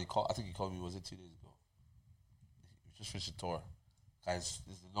finished the tour, and he called. I think he called me. Was it 2 days ago? We just finished the tour, guys.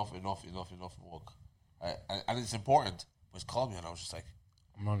 This is enough work, right? And it's important. But he called me, and I was just like,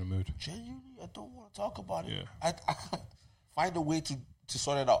 I'm not in the mood. genuinely, I don't want to talk about it. Yeah. I find a way to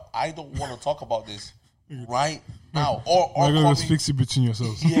sort it out. I don't want to talk about this right now. Or I'm call gonna me, fix it between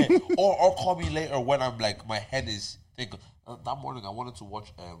yourselves. yeah. Or call me later when I'm like my head is thinking. That morning I wanted to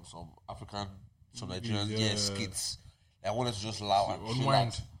watch some African some Nigerian skits. I wanted to just laugh and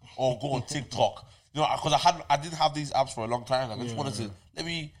unwind, or go on TikTok. You know, because I didn't have these apps for a long time. Like, I just wanted to let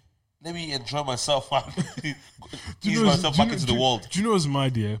me enjoy myself and ease myself back into the world. Do you know what's my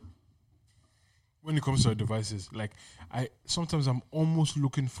idea? When it comes to our devices, like sometimes I'm almost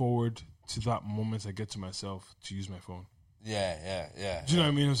looking forward to that moment I get to myself to use my phone. Yeah. Do you know what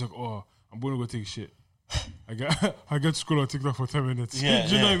I mean? I was like, oh, I'm going to go take a shit. I get to scroll on TikTok for 10 minutes. Do you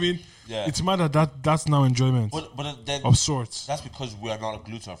know what I mean? Yeah. It's mad that's now enjoyment. But then of sorts. That's because we are not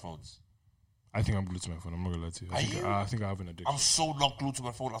glued to our phones. I think I'm glued to my phone. I'm not gonna lie to you. I think I have an addiction. I'm so not glued to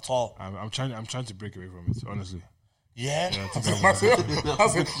my phone at all. I'm trying to break away from it. Honestly. Yeah. Honestly,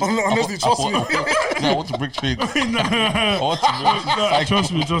 trust me. I want to break trade. Trust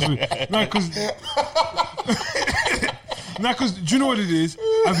me. Because do you know what it is?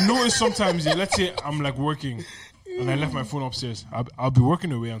 I've noticed sometimes. Yeah, let's say I'm like working and I left my phone upstairs. I'll be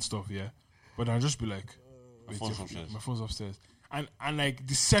working away and stuff. Yeah, but I'll just be like, my phone's upstairs. And like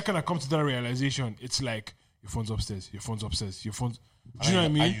the second I come to that realization, it's like your phone's upstairs. Do you know what I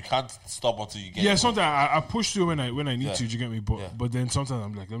mean? And you can't stop until you get it. Yeah, sometimes I push through when I need to. Do you get me? But then sometimes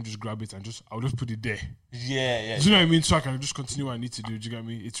I'm like, let me just grab it and I'll just put it there. Yeah. Do you know what I mean? So I can just continue what I need to do. Do you get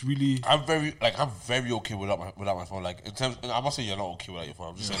me? It's really. I'm very okay without my phone. Like in terms, I'm not saying you're not okay without your phone.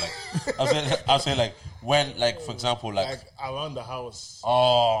 I'm just saying like I'm saying like when for example like around the house.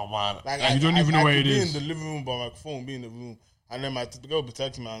 Oh man, like you don't even know where it is. Be in the living room, but my phone be in the room. And then my girl will be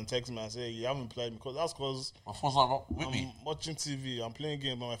texting me and say, you haven't played me. That's because my phone's not with me. I'm watching TV, I'm playing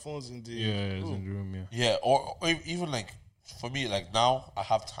game, but my phone's in the it's in the room, Yeah, or even like, for me, like now, I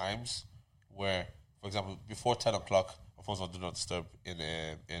have times where, for example, before 10 o'clock, my phone's on Do Not Disturb in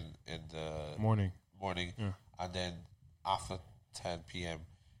the morning. Yeah. And then after 10 p.m.,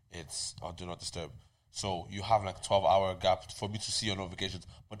 it's on Do Not Disturb. So you have like 12-hour gap for me to see your notifications.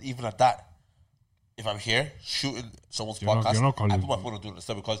 But even at that, if I'm here shooting someone's podcast, I put my phone on Do Not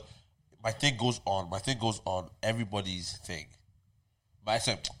Disturb because my thing goes on everybody's thing. What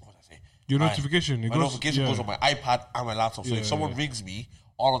did I say? Your notification. My notification goes on my iPad and my laptop. So if someone rings me,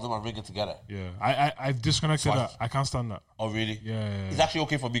 all of them are ringing together. Yeah, I've disconnected that. I can't stand that. Oh really? Yeah. It's actually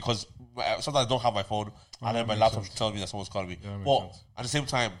okay for me because sometimes I don't have my phone and then my laptop tells me that someone's calling me. But at the same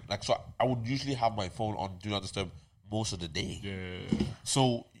time, like so, I would usually have my phone on Do Not Disturb most of the day. Yeah.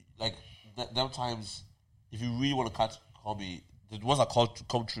 So like. Them times, if you really want to call me, the ones that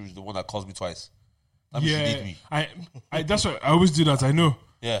come true is the one that calls me twice. That means you need me. I that's why I always do that. I know.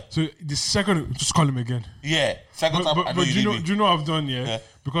 Yeah. So the second, just call him again. Yeah. Second time, I know you need me. Do you know what I've done? Yeah.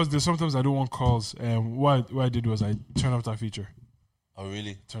 Because there's sometimes I don't want calls. What I did was I turned off that feature. Oh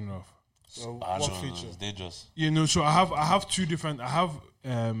really? Turn it off. So what feature? It's dangerous. You know. So I have two different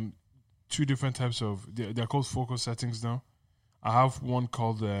types of. They're called focus settings now. I have one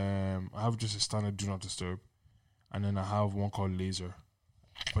called, I have just a standard Do Not Disturb. And then I have one called Laser.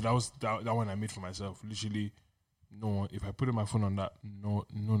 But that was that one I made for myself. Literally, no one, if I put my phone on that, no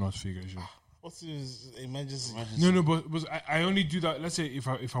notification. What's this emergency? No, but I only do that. Let's say if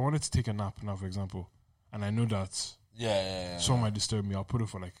I wanted to take a nap now, for example, and I know that someone might disturb me, I'll put it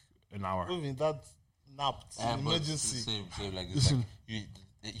for like an hour. Even that nap, emergency. Same, like, listen,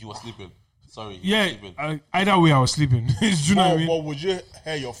 like you were sleeping. Sorry. Yeah, either way I was sleeping. Do you know what I mean? But would you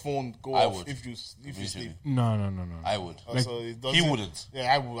hear your phone go off if you sleep? No. I would. Like, so he wouldn't.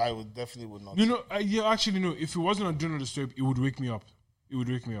 Yeah, I would definitely would not. No, actually no. If it wasn't on Do Not Disturb, it would wake me up.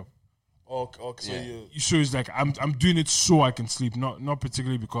 Okay, so it's like I'm doing it so I can sleep, not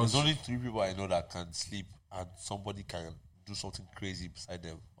particularly because there's only 3 people I know that can sleep and somebody can do something crazy beside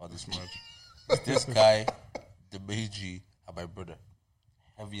them on this month. It's this guy, the Meiji, and my brother.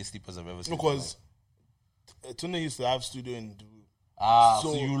 Heaviest sleepers I've ever seen. Because Tune used to have studio in the room.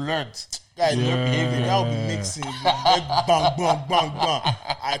 So you learned. Guys, I'll be mixing. Bang, bang, bang.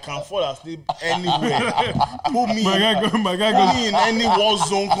 I can fall asleep anywhere. Put me in any war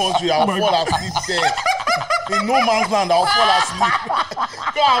zone country, I'll fall asleep there. In no man's land, I'll fall asleep.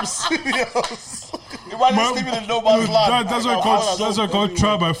 God, I'm serious. Imagine sleeping in no man's land. That's what I call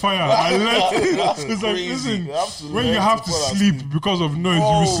trial by fire. I learned. It's like, listen, when you have to sleep because of noise, you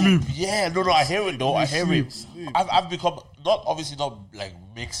will sleep. Yeah, no, I hear it though. I hear it. I've become not like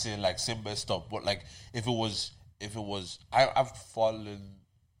mixing like Simba stuff, but like if it was, I've fallen.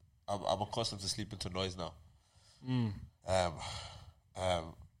 I'm accustomed to sleeping to noise now.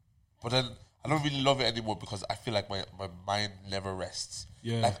 But then I don't really love it anymore because I feel like my mind never rests.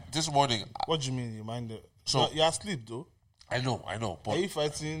 Yeah. Like this morning. What do you mean your mind? So you're asleep though. I know. But are you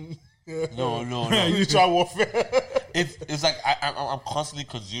fighting? No. Mutual warfare. It's like I'm constantly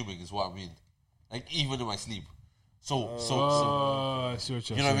consuming. Is what I mean. Like even in my sleep. So I see what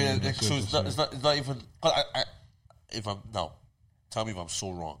you know what I mean? saying. Like, so it's not even. Cause if I'm now, tell me if I'm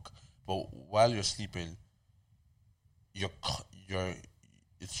so wrong. But while you're sleeping,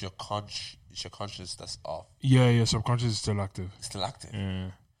 it's your conscience that's off. Yeah, your subconscious is still active. It's still active. Yeah.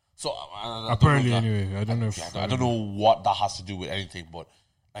 So apparently, anyway, I don't know if I don't know what that has to do with anything, but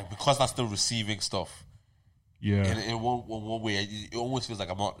like because that's still receiving stuff. Yeah. In one way, it almost feels like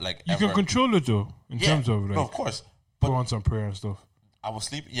I'm not like. You can control it though, in terms of like. No, of course. Put on some prayer and stuff. I was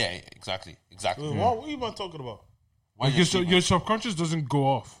sleeping. Yeah, exactly. What are you even talking about? Like your subconscious doesn't go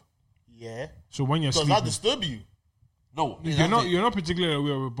off. Yeah. So when you're Does sleeping, that disturb you? No, you're not particularly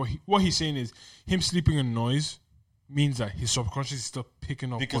aware of it. But what he's saying is, him sleeping in noise means that his subconscious is still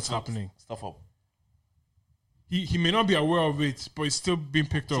picking up what's happening. Stuff up. He may not be aware of it, but it's still being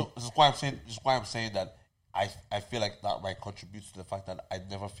picked up. This is why I'm saying that I feel like that might contribute to the fact that I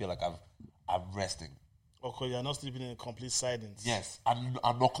never feel like I'm resting. Okay, you're not sleeping in complete silence. Yes, I'm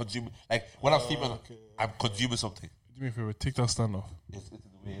not consuming. Like when I'm sleeping, I'm consuming something. Do me a favor, take that stand off. It's in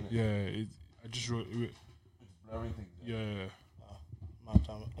the way. Yeah, I just wrote. It's blurring things. Yeah. Man,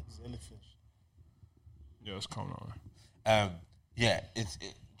 it's anything. Yeah, it's calm now. Yeah, do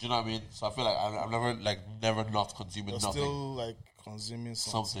you know what I mean? So I feel like I'm never not consuming You're nothing. still like consuming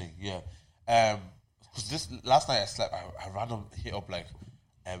something. Yeah. Because this last night I slept. I random hit up like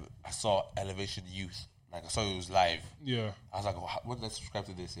I saw Elevation Youth. Like I saw it was live. Yeah. I was like, when did I subscribe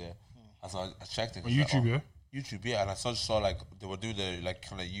to this? Yeah. I checked it on YouTube. Like, YouTube, yeah. And I saw like they were doing the like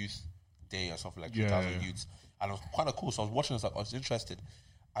kind of youth day or something like 2,000 youths, and it was kind of cool. So I was watching. I was interested,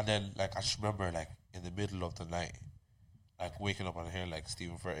 and then like I just remember like in the middle of the night, like waking up and hearing like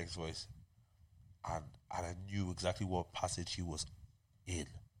Stephen Furtick's voice, and I knew exactly what passage he was in.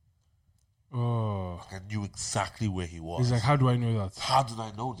 Oh, I knew exactly where he was. He's like, how do I know that? How did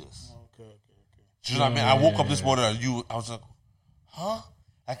I know this? Okay. Do you know what I mean? I woke up this morning and I was like, huh?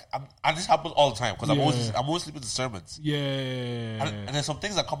 Like, and this happens all the time because I'm always sleeping to sermons. Yeah. And there's some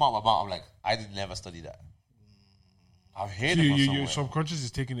things that come out of my mouth. I'm like, I didn't never study that. I've heard it from somewhere. Your subconscious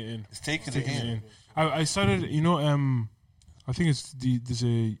is taking it in. It's taking it in. I started, I think there's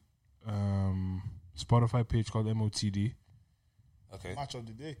a Spotify page called MOTD. Okay. Match of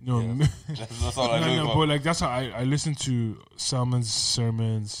the day. No, yeah. That's all I know. But like that's how I listen to Salmon's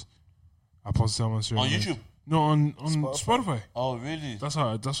sermons, Apostle Salmon's sermons on YouTube. No, on Spotify. Oh, really? That's how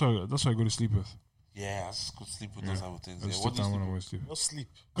I go to sleep with. Yeah, I just go to sleep with those type of things. That's the time when I'm going to sleep. Just sleep.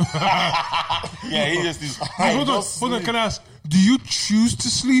 Yeah, he just is. Hold on. Can I ask? Do you choose to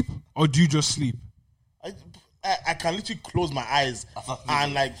sleep or do you just sleep? I can literally close my eyes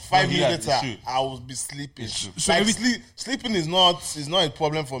and like 5 minutes later I will be sleeping. So like sleeping is not a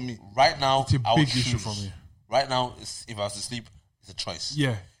problem for me. Right now, it's a big issue for me. Right now, if I was to sleep, it's a choice.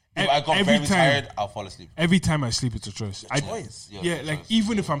 Yeah. If I got very tired, I'll fall asleep. Every time I sleep, it's a choice. Choice. Yeah, like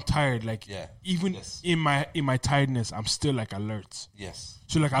even if I'm tired, like even in my tiredness, I'm still like alert. Yes.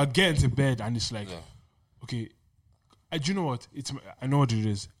 So like I'll get into bed and it's like, okay, do you know what? I know what it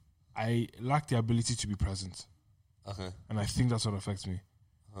is. I lack the ability to be present. Okay. And I think that's what affects me.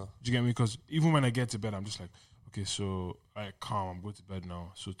 Do you get me? Because even when I get to bed, I'm just like, okay, so calm, I'm going to bed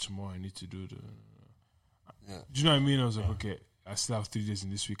now. So tomorrow I need to do the. Do you know what I mean? I was like, okay, I still have 3 days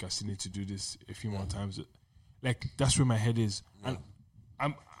in this week. I still need to do this a few more times. Like that's where my head is, and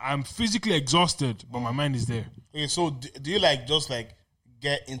I'm physically exhausted, but my mind is there. Okay, so do you like just like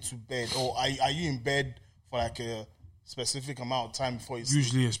get into bed, or are you in bed for like a specific amount of time before you sleep?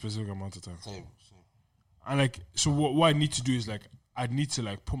 Usually a specific amount of time. Same. And like, so what I need to do is like, I need to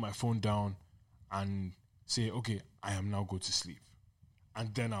like put my phone down and say, okay, I am now going to sleep,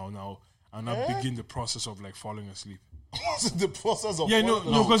 and then I'll now begin the process of like falling asleep. What's the process of? Yeah, no,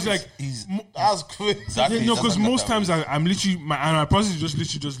 because like that's crazy. Exactly. No, because most times I'm literally my process is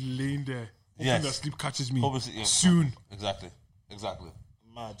just laying there, hoping that sleep catches me soon. Exactly.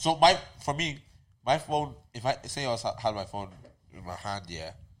 Mad. So for me, my phone. If I say I had my phone in my hand,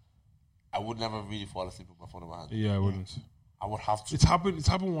 I would never really fall asleep with my phone in my hand. Yeah, I wouldn't. I would have to. It's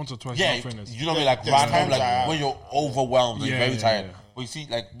happened once or twice. Yeah, you know what I mean? Like random, like when you're overwhelmed and you're very tired. Yeah. But you see,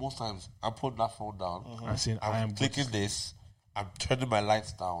 like most times, I'm putting that phone down. I'm clicking this. I'm turning my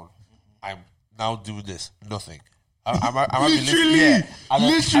lights down. I'm now doing this. Nothing. Literally. And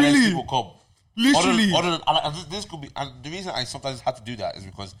then people come. Literally. And this could be. And the reason I sometimes have to do that is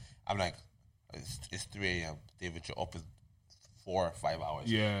because I'm like, it's 3 a.m. David, you're up in 4 or 5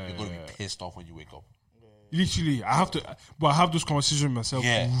 hours. Yeah, you're gonna be pissed off when you wake up. Literally, I have to, but I have those conversations with myself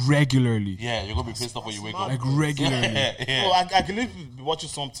regularly. Yeah, you're gonna be pissed off when you wake up. Like regularly. So I can literally be watching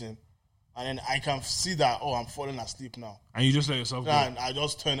something, and then I can see that I'm falling asleep now, and you just let yourself go. And I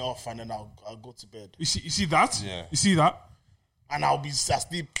just turn it off, and then I'll go to bed. You see that? Yeah. You see that? And I'll be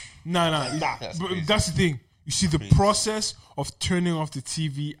asleep. Nah. That's crazy. That's the thing. You see the process of turning off the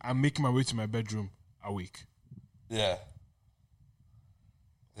TV and making my way to my bedroom awake. Yeah.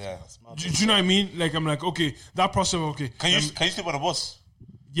 Yeah. Do you know what I mean? Like, I'm like, okay, that process, okay. Can you sleep on a bus?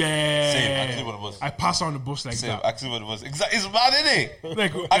 Yeah. Same. I can sleep on a bus. I pass on the bus like Same. that. I can sleep on a bus. Exactly. It's mad, isn't it?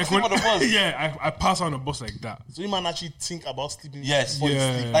 Like I can sleep on a bus. Yeah, I pass on the bus like that. So you might actually think about sleeping. Yes. before you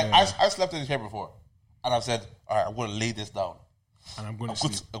Yeah. sleep. Like I slept in the chair before, and I've said, all right, I'm going to lay this down. And I'm going to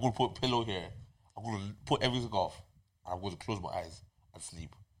sleep. I'm going to put a pillow here. I'm going to put everything off. And I'm going to close my eyes and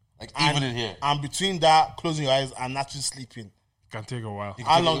sleep. Like, even in here. And between that, closing your eyes and actually sleeping. It can take a while.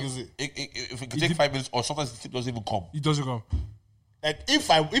 How long is it? If it can take 5 minutes, or sometimes the sleep doesn't even come. It doesn't come. Like if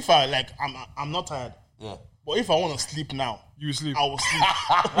I like I'm not tired. Yeah. But if I want to sleep now, You sleep. I will sleep.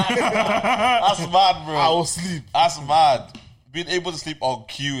 That's mad, bro. I will sleep. That's mad. Being able to sleep on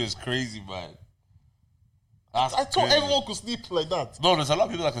cue is crazy, man. That's I thought crazy. everyone could sleep like that. No, there's a lot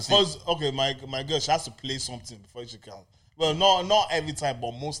of people that can sleep. Because okay, my girl, she has to play something before she can. Well, not every time,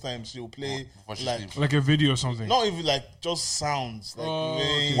 but most times she will play Before she like sleeps. Like a video or something. not even like just sounds like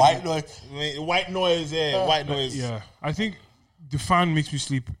rain, White noise. white noise, white noise. Yeah. I think the fan makes me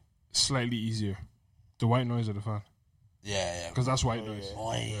sleep slightly easier. The white noise of the fan. Yeah. Because that's white noise.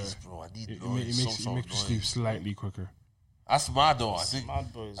 Noise, bro. I need It noise. makes me sleep slightly quicker. That's mad, though. I think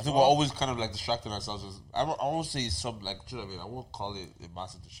Mad boys. we're always kind of like distracting ourselves. I won't say it's some like, do you know what I mean? I won't call it a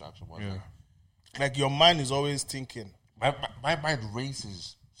massive distraction. But Yeah. Like your mind is always thinking. my mind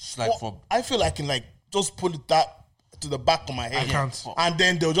races. It's like from I feel I can like just put it that to the back of my head. I can't. And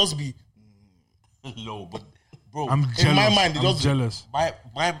then they'll just be low, but bro, I'm jealous. in my mind, it I'm doesn't- jealous. my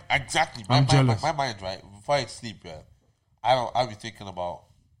exactly. I'm jealous. My mind, right? Before I sleep, yeah, I'll be thinking about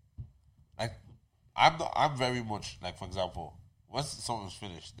like I'm very much like, for example, once something's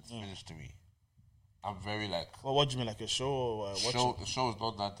finished, it's finished to me. I'm very like well, what do you mean, like a show or what? the show is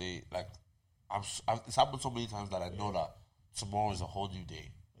not that day. Like it's happened so many times that I know that tomorrow is a whole new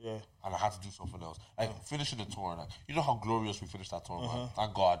day. Yeah. And I have to do something else. Like finishing the tour, like you know how glorious we finished that tour, man.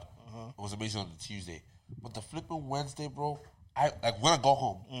 Thank God. It was amazing on the Tuesday. But the flipping Wednesday, bro, I like when I got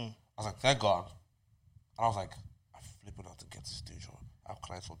home, I was like, thank God. And I was like, I'm flipping out to get this stage on. I have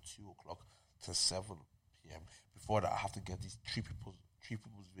clients from 2:00 to 7 p.m. Before that, I have to get these three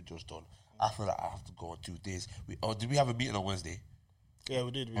people's videos done. After that, I have to go on 2 days. Did we have a meeting on Wednesday? Yeah,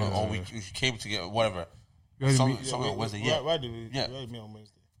 we did. Or we came together, whatever. We had a Something meet- on Wednesday, yeah. Why did we? Yeah. Why did we on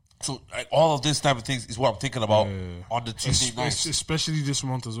Wednesday? So like, all of this type of things is what I'm thinking about on the Tuesday nights. Especially this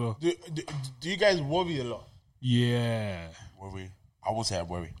month as well. Do you guys worry a lot? Yeah. Worry. I won't say I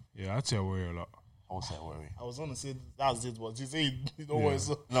worry. Yeah, I'd say I worry a lot. I won't say I worry. I was gonna say that's it, but you say you don't worry.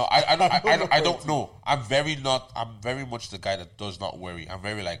 So No, I don't know. I'm very much the guy that does not worry. I'm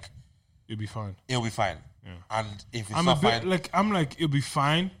very like, It'll be fine. it'll be fine. Yeah. And if it's I'm not a bit fine, like it'll be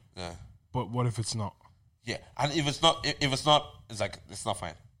fine, yeah. but what if it's not? Yeah. And if it's not, it's like, it's not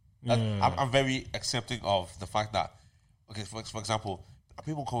fine. Yeah. I'm very accepting of the fact that, okay, for example,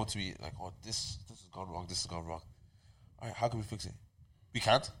 people come to me like, oh, this has gone wrong, this has gone wrong. All right, how can we fix it? We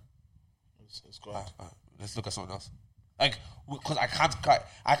can't. it's good. Let's look at something else. Like, because I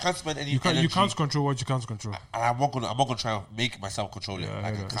can't spend any. You energy, can't control what you can't control. and I'm not gonna try and make myself control it. Yeah, Like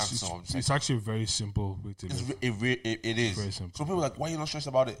I yeah. can't. So I'm just It's actually a very simple way to live. it is. very simple. So people are like, why are you not stressed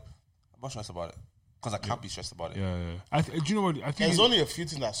about it? I'm not stressed about it because I can't be stressed about it. Yeah. Do you know what? I think There's only a few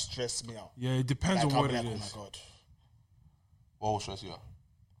things that stress me out. it depends Like, on I'll what be it like, is. oh my god, What will stress you out?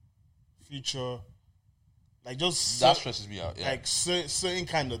 future, like just That stresses me out. Yeah. like certain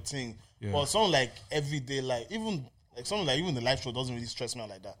kind of thing. Yeah. But something like everyday life, even like something like even the live show doesn't really stress me out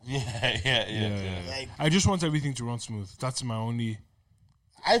like that. yeah. Like I just want everything to run smooth. That's my only.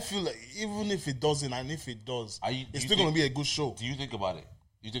 I feel like even if it doesn't, and if it does, Do you it's still gonna be a good show. Do you think about it?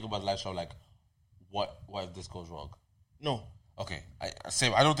 Do you think about the live show like, what if this goes wrong? No, Okay,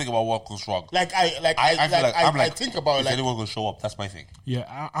 I don't think about what goes wrong. like I feel like I'm like, I think about it if like anyone gonna show up, that's my thing.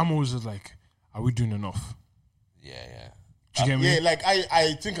 Yeah, I'm always just like, are we doing enough? Yeah. Do you get me? yeah, like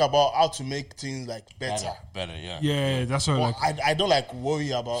I think about how to make things like better. Better, yeah. Yeah, that's what But like. I don't like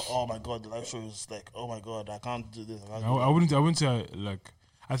worry about, oh my god, the live show is like, oh my god, I can't do this. I can't do that. I wouldn't say like.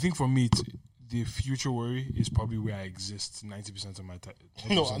 I think for me, the future worry is probably where I exist 90% of my time.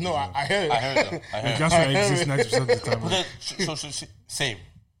 No, I heard it. I heard that. Like, that's where I exist 90% of the time. But then, so same.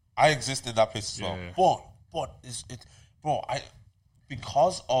 I exist in that place as well. Yeah. But bro,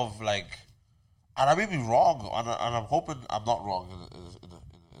 because of like, and I may be wrong, and I'm hoping I'm not wrong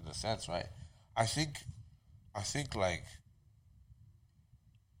in a sense, right? I think like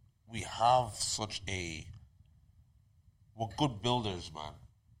we have we're good builders, man.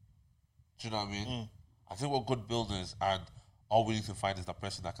 Do you know what I mean? I think we're good builders, and all we need to find is the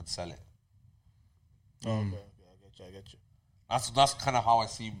person that can sell it. Okay, I get you. That's kind of how I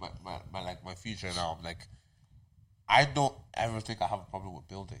see my future now. I'm like, I don't ever think I have a problem with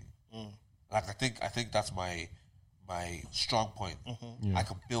building. Like I think that's my strong point. I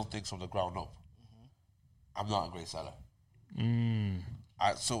can build things from the ground up. I'm not a great seller.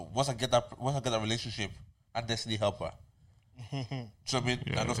 So once I get that relationship and destiny helper, do you know what I mean?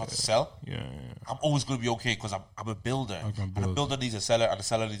 I know how to sell. I'm always going to be okay because I'm a builder. And a builder needs a seller, and a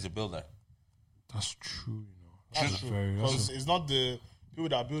seller needs a builder. That's true, you know. That's true. Because it's not the people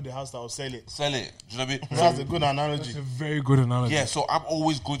that build the house that will sell it. Sell it. Do you know what I mean? That's a good analogy. That's a very good analogy. Yeah, so I'm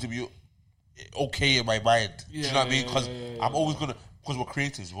always going to be okay in my mind. Do you know what I mean? Because I'm always going to, because we're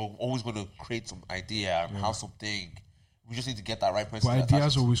creators, we're always going to create some idea and have something. We just need to get that right person. But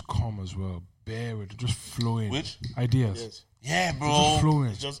ideas always come as well. Bear with it, just flowing. Which? Ideas. Yes. Yeah, bro. Just flowing.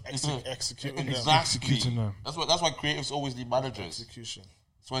 It's just executing them. Exactly. Executing them. That's why creatives always need managers. Execution.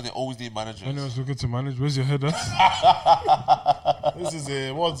 That's why they always need managers. Anyone's looking to manage. Where's your head at? This is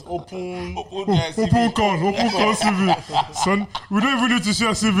open Open call CV. Son, we don't even need to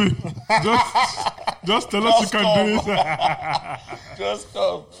share CV. Just tell us you can do it. Just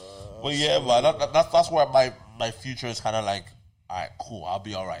come. But yeah, man, that's where my future is kind of like, all right, cool, I'll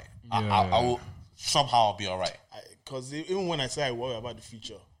be all right. I will somehow I'll be all right. Because even when I say I worry about the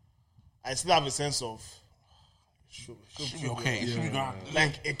future, I still have a sense of should be okay. It should be gone.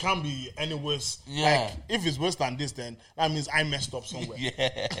 Like it can't be any worse. Yeah. Like if it's worse than this, then that means I messed up somewhere.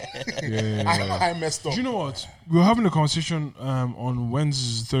 I messed up. Do you know what? We were having a conversation on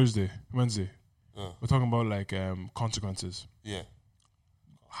Wednesday. We're talking about like consequences. Yeah.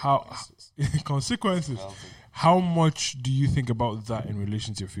 How consequences? How much do you think about that in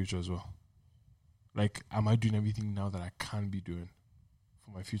relation to your future as well? Like, am I doing everything now that I can be doing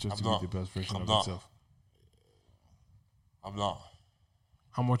for my future to be the best version of myself? I'm not.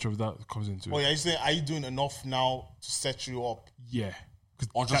 How much of that comes into it? Oh, yeah, you saying, are you doing enough now to set you up? Yeah.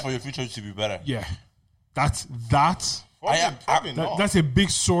 Or just for your future to be better? Yeah. That's a big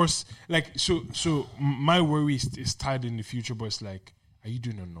source. Like, so my worry is tied in the future, but it's like, are you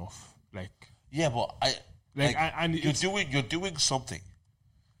doing enough? Like, yeah, but you're doing something.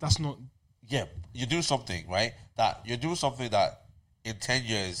 That's not. Yeah, you're doing something, right? That you're doing something that in 10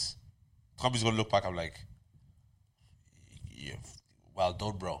 years, company's gonna look back. I'm like, yeah, well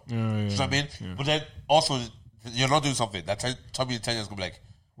done, bro. You know what I mean? Yeah. But then also, you're not doing something that somebody in 10 years gonna be like,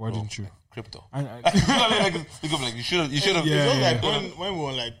 why didn't you? Crypto. You should have. Yeah, like when we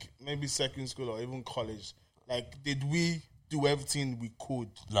were like maybe secondary school or even college, like did we do everything we could?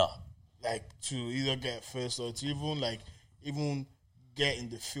 No. Like to either get first or to even get in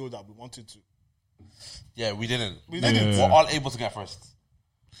the field that we wanted to. Yeah, we didn't. We're all able to get first.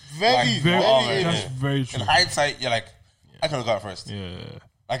 Very that's very true. In hindsight, you're like, I could have got first. Yeah.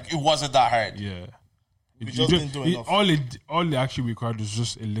 Like it wasn't that hard. Yeah. We just didn't do enough. All it actually required was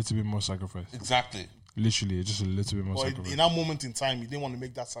just a little bit more sacrifice. Exactly. Literally, just a little bit more sacrifice. In that moment in time, you didn't want to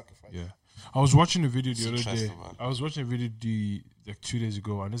make that sacrifice. Yeah. I was watching a video the other day. Man. I was watching a video like 2 days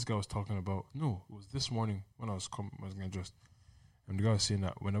ago, and this guy was talking about. No, it was this morning when I was getting dressed, and the guy was saying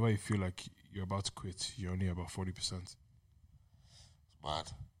that whenever you feel like you're about to quit, you're only about 40%.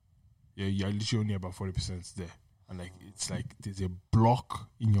 Mad. Yeah, you're literally only about 40% there, and like it's like there's a block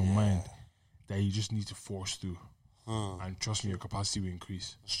in your mind that you just need to force through, and trust me, your capacity will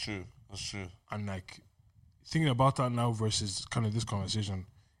increase. That's true. And like thinking about that now versus kind of this conversation.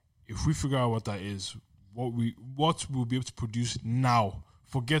 If we figure out what that is, what we'll be able to produce now,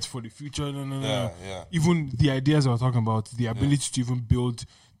 forget for the future. No. Yeah. Even the ideas I was talking about, the ability to even build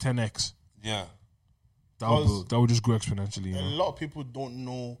 10x. Yeah. That will just grow exponentially. A lot of people don't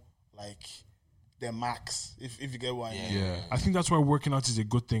know like their max. If you get what I mean. Yeah. I think that's why working out is a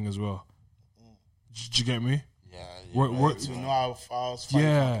good thing as well. Did you get me? Yeah. To know how fast.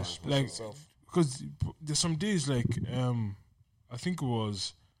 Yeah. Like because there's some days like I think it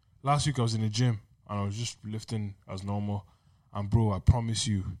was. Last week I was in the gym and I was just lifting as normal. And bro, I promise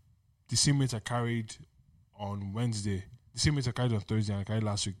you, the same weight I carried on Wednesday, the same weight I carried on Thursday and I carried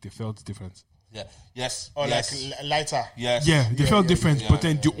last week, they felt different. Yeah. Yes. Or yes. like lighter. Yes. Yeah, they felt different. But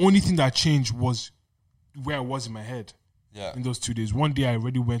then the only thing that changed was where I was in my head. Yeah. In those 2 days. One day I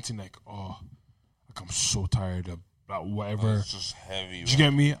already went in like, I'm so tired of whatever. It's just heavy. Did you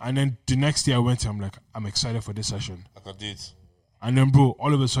get me? And then the next day I went, I'm like, I'm excited for this session. Like I did. And then, bro,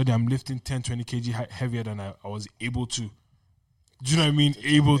 all of a sudden, I'm lifting 10, 20 kg heavier than I was able to. Do you know what I mean?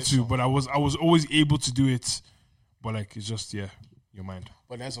 Able to. But I was always able to do it. But, like, it's just, your mind.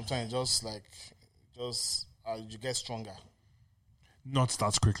 But then sometimes you get stronger. Not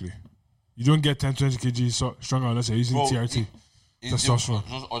that quickly. You don't get 10, 20 kg stronger unless you're using TRT. Testosterone.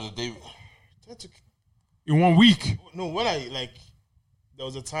 Just on the day. In 1 week? No, when there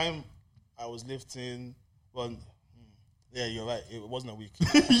was a time I was lifting, well, yeah, you're right. It wasn't a week.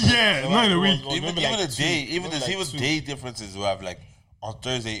 Yeah, not in a week. Even a day, even day differences. We have on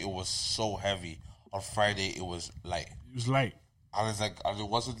Thursday it was so heavy. On Friday it was light. It was light. And it's it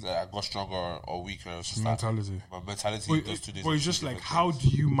wasn't I got stronger or weaker. It was just mentality. My mentality those 2 days. But it's just how do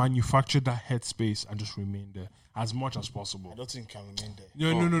you manufacture that headspace and just remain there as much as possible? I don't think I can remain there.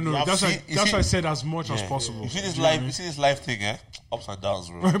 No. That's why I said as much as possible. You see this life? You see this life thing? Ups and downs,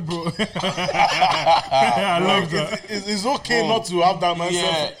 bro. Bro, I love that. It's okay not to have that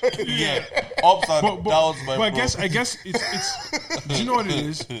mindset. Yeah. Ups and downs, my bro. I guess it's. Do you know what it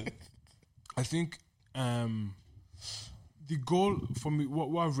is? I think the goal for me,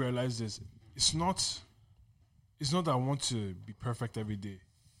 what I've realized is, it's not that I want to be perfect every day,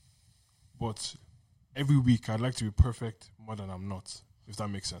 but every week I'd like to be perfect more than I'm not. If that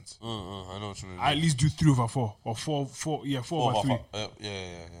makes sense. I know what you mean. I at least do 3 over 4 or 4 over 3.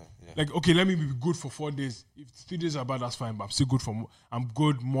 Yeah. Okay, let me be good for 4 days. If 3 days are bad, that's fine. But I'm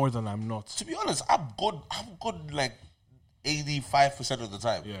good more than I'm not. To be honest, I'm good 85% of the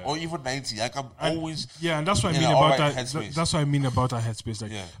time, or even 90. I'm always and that's what I mean about that. That's what I mean about that headspace.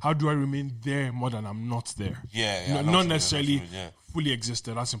 How do I remain there more than I'm not there? Not necessarily fully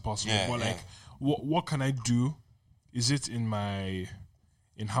existed. That's impossible. But what can I do? Is it in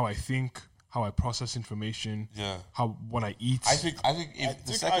how I think, how I process information, what I eat? I think how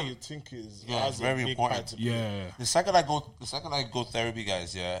you think is very important. The second I go therapy,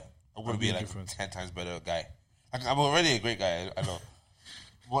 guys, I'm gonna be a 10 times better guy. I'm already a great guy, I know.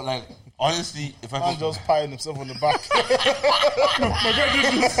 But honestly, if I just patting himself on the back. My guy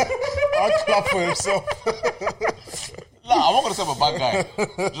did this. I'll clap for himself. Nah, I'm not gonna say I'm a bad guy. Do you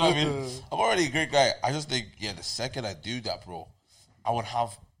know what I mean? I'm already a great guy. I just think, the second I do that, bro, I would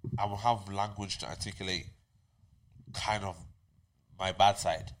have language to articulate kind of my bad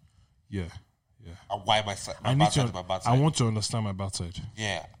side. Yeah. And why my bad side is my bad side. I want to understand my bad side.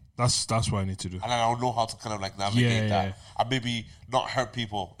 Yeah. That's what I need to do. And I don't know how to kind of navigate that. And maybe not hurt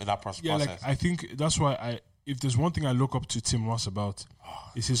people in that process. I think that's why if there's one thing I look up to Tim Ross about,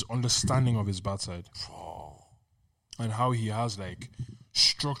 is his understanding of his bad side. And how he has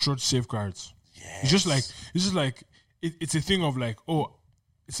structured safeguards. Yes. It's just it's a thing of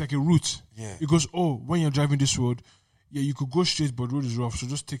it's like a route. Yeah. It goes, when you're driving this road, you could go straight, but the road is rough. So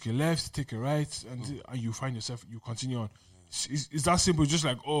just take a left, take a right, and you find yourself, you continue on. It's that simple. It's just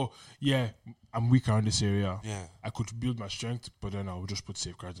I'm weak around this area. Yeah. I could build my strength, but then I will just put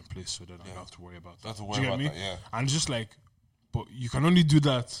safeguards in place so that I don't have to worry about that. Do you get me? And it's just but you can only do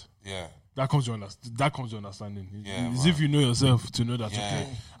that. Yeah. That comes to understanding. Yeah, it's if you know yourself to know that okay,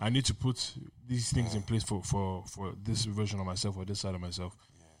 I need to put these things in place for this version of myself or this side of myself.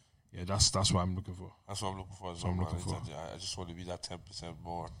 Yeah, that's what I'm looking for. That's what I'm looking for as well. I just want to be that 10%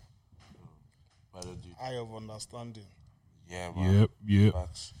 more better dude. Eye of understanding. Yeah, man. Yep.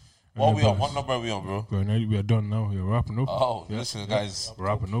 What we on? What number are we on, bro? We are done now. We're wrapping up. Oh, listen, guys. We're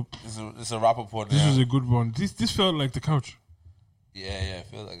wrapping up. This is a wrap up one. This was a good one. This felt like the couch. Yeah, it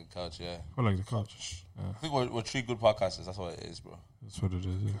feels like a couch, Felt like the couch. I think we're 3 good podcasters. That's what it is, bro. That's what it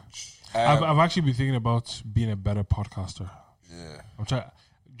is, I've actually been thinking about being a better podcaster. Yeah. I'm trying.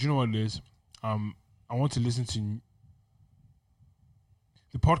 Do you know what it is? I want to listen to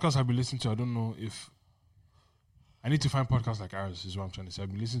the podcast I've been listening to. I don't know if I need to find podcasts like ours. Is what I'm trying to say.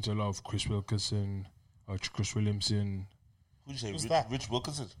 I've been listening to a lot of Chris Williamson. Who'd you say? Rich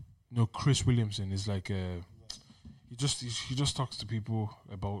Wilkinson? No, Chris Williamson is he just talks to people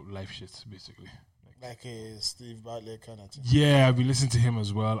about life shit, basically. Like a Steve Bartlett kind of thing. Yeah, I've been listening to him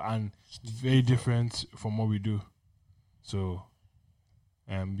as well, and very different from what we do. So,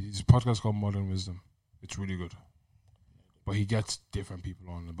 his podcast called Modern Wisdom. It's really good, but he gets different people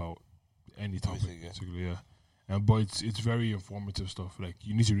on about any topic, basically. Yeah, but it's very informative stuff.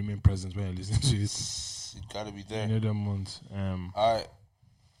 You need to remain present when you're listening to it. You gotta be there. You know them ones. All right.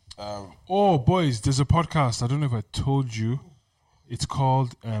 Boys, there's a podcast. I don't know if I told you. It's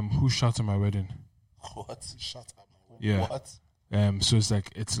called Who Shot at My Wedding. What? Shot at my wedding. Yeah. What? So it's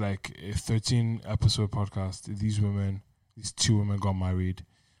like a 13 episode podcast. These 2 women got married,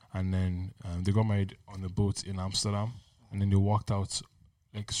 and then they got married on a boat in Amsterdam, and then they walked out.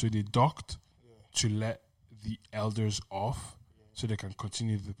 So they docked to let the elders off so they can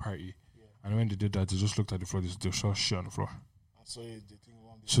continue the party. And when they did that, they just looked at the floor. They saw shit on the floor. So they think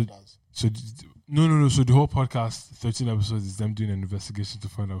one of So- the others. No. So the whole podcast, 13 episodes, is them doing an investigation to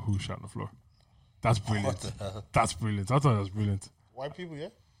find out who shot on the floor. That's brilliant. What the hell? That's brilliant. I thought that was brilliant. White people, yeah?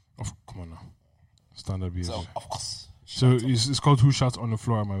 Come on now. Standard behavior. So, of course. So it's called Who Shot on the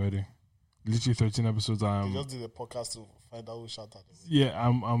Floor at My Wedding. Literally 13 episodes. They just did a podcast to find out who shot at them. Yeah,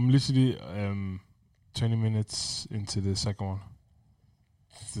 I'm literally 20 minutes into the second one.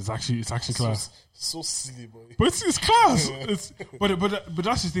 It's actually class. So silly, boy. But it's class. But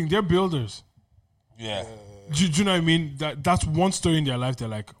that's the thing. They're builders. Yeah. Do you know what I mean? That's one story in their life. They're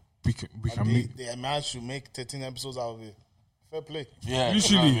like, we can make. They managed to make 13 episodes out of it. Fair play. Yeah.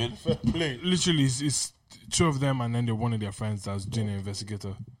 Literally. You know what I mean? Fair play. Literally, it's two of them, and then they're one of their friends that's doing an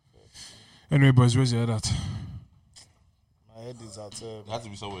investigator. Anyway, boys, where's your head at? My head is at. It has to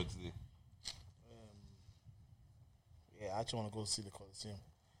be somewhere today. Yeah, I actually want to go see the Coliseum.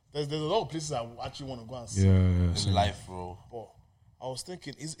 There's a lot of places I actually want to go and see. Yeah. In life, bro. But I was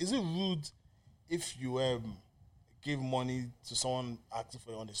thinking, is it rude if you give money to someone asking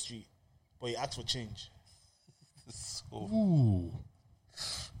for you on the street, but you ask for change? Ooh.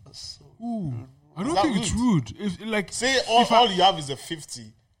 I don't that think it's rude. If Say all you have is a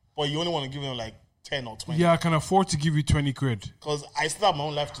 50, but you only want to give them like 10 or 20. yeah, I can afford to give you 20 quid. Because I still have my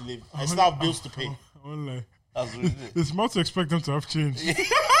own life to live. I still have bills to pay. Online. That's really it. It's smart to expect them to have change.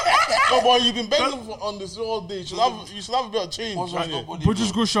 No, but you've been begging on this all day. You should have a bit of change. What's Right? nobody, But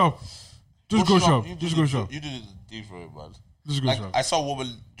just go shop. Just go shop. Just go shop. You did it deep for it, man. Just go Like, shop. I saw a woman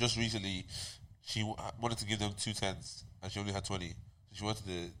just recently. She wanted to give them 2 tens, and she only had 20. So she went to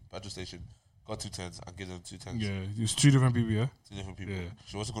the petrol station, got 2 tens, and gave them 2 tens. Yeah, it's 2 different people, yeah? 2 different people. Yeah.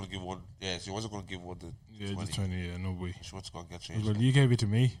 She wasn't going to give one. Yeah, she wasn't going to give one the Yeah, 20. just 20, yeah, no way. She wants to go and get change. But you gave it to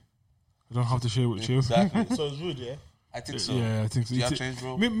me. I don't have to share with you. Exactly. So it's rude, yeah? I think so. Yeah, I think so. Do you have change,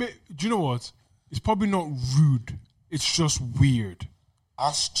 bro? Do you know what? It's probably not rude. It's just weird.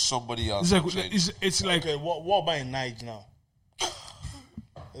 Ask somebody else. It's for like change. it's like Okay, what about in Nige now?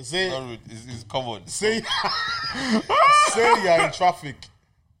 Say, Not rude. It's common. say you're in traffic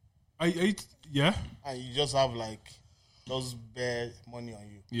yeah, and you just have like those bare money on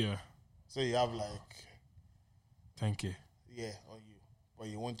you. yeah. So you have like, Thank you. yeah, on you. But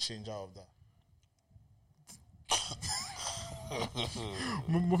you won't change out of that.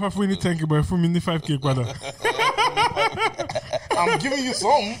 Mo fa fún yín ní 10K, but fún mi ní 5K padà. I'm giving you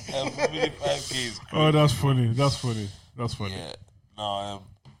some. 5K is crazy. Oh, that's funny. That's funny. Yeah. No,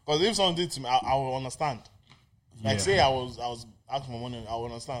 Because if someone did to me, I will understand. Like, Yeah. say I was asking for money, I will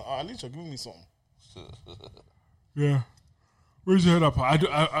understand. Oh, at least you're giving me something. Yeah. Where's your head up? I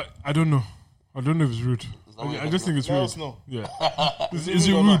don't know. I don't know if it's rude. I just think it's Let rude. us know. Yeah. Is it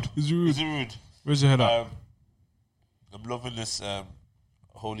rude or rude? not? Is it rude? is it rude? Where's your head up? I'm loving this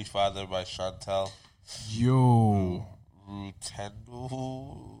Holy Father by Chantal Yo.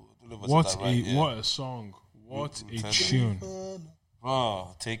 Rutendo. What a song. What a Rutendo. tune.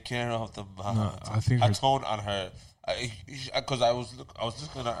 Oh, take care of the man. No, I think her her- tone on her, because I was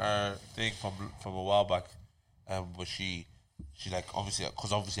looking at her thing from a while back, but she like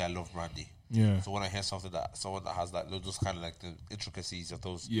obviously I love Brandy. Yeah. So when I hear someone that has that those kind of like the intricacies of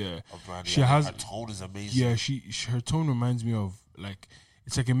those Yeah. of Brandy, She and has- her tone is amazing. Yeah, her tone reminds me of like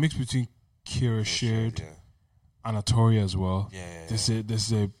it's like a mix between Kira Sheard Yeah. and Atoria as well. Yeah.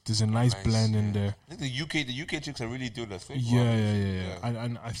 There's a nice blend in there. I think the UK chicks are really doing that thing. Yeah.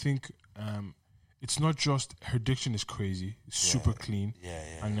 And I think it's not just her diction is crazy, it's super clean. Yeah.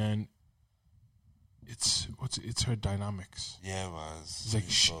 And then it's her dynamics. Yeah, man. It's like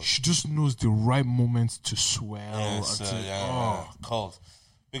she just knows the right moments to swell. Yes, and to, yeah. Cold.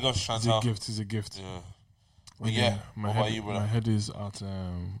 Big up Chantal. It's a gift. Yeah. But But yeah, my what head, about you, brother? my head is at.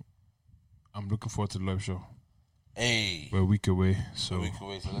 I'm looking forward to the live show. Hey. We're a week away, so We can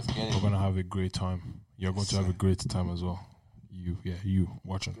wait, so let's get we're it. gonna have a great time. You're going to have a great time as well. You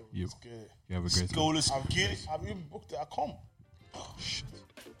watching. You have a great time. Go, let's get it. Have you booked it? I come. Shit.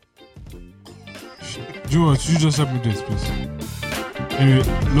 Do you know what? You just help me do this, please. Anyway,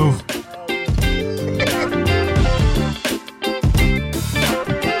 love.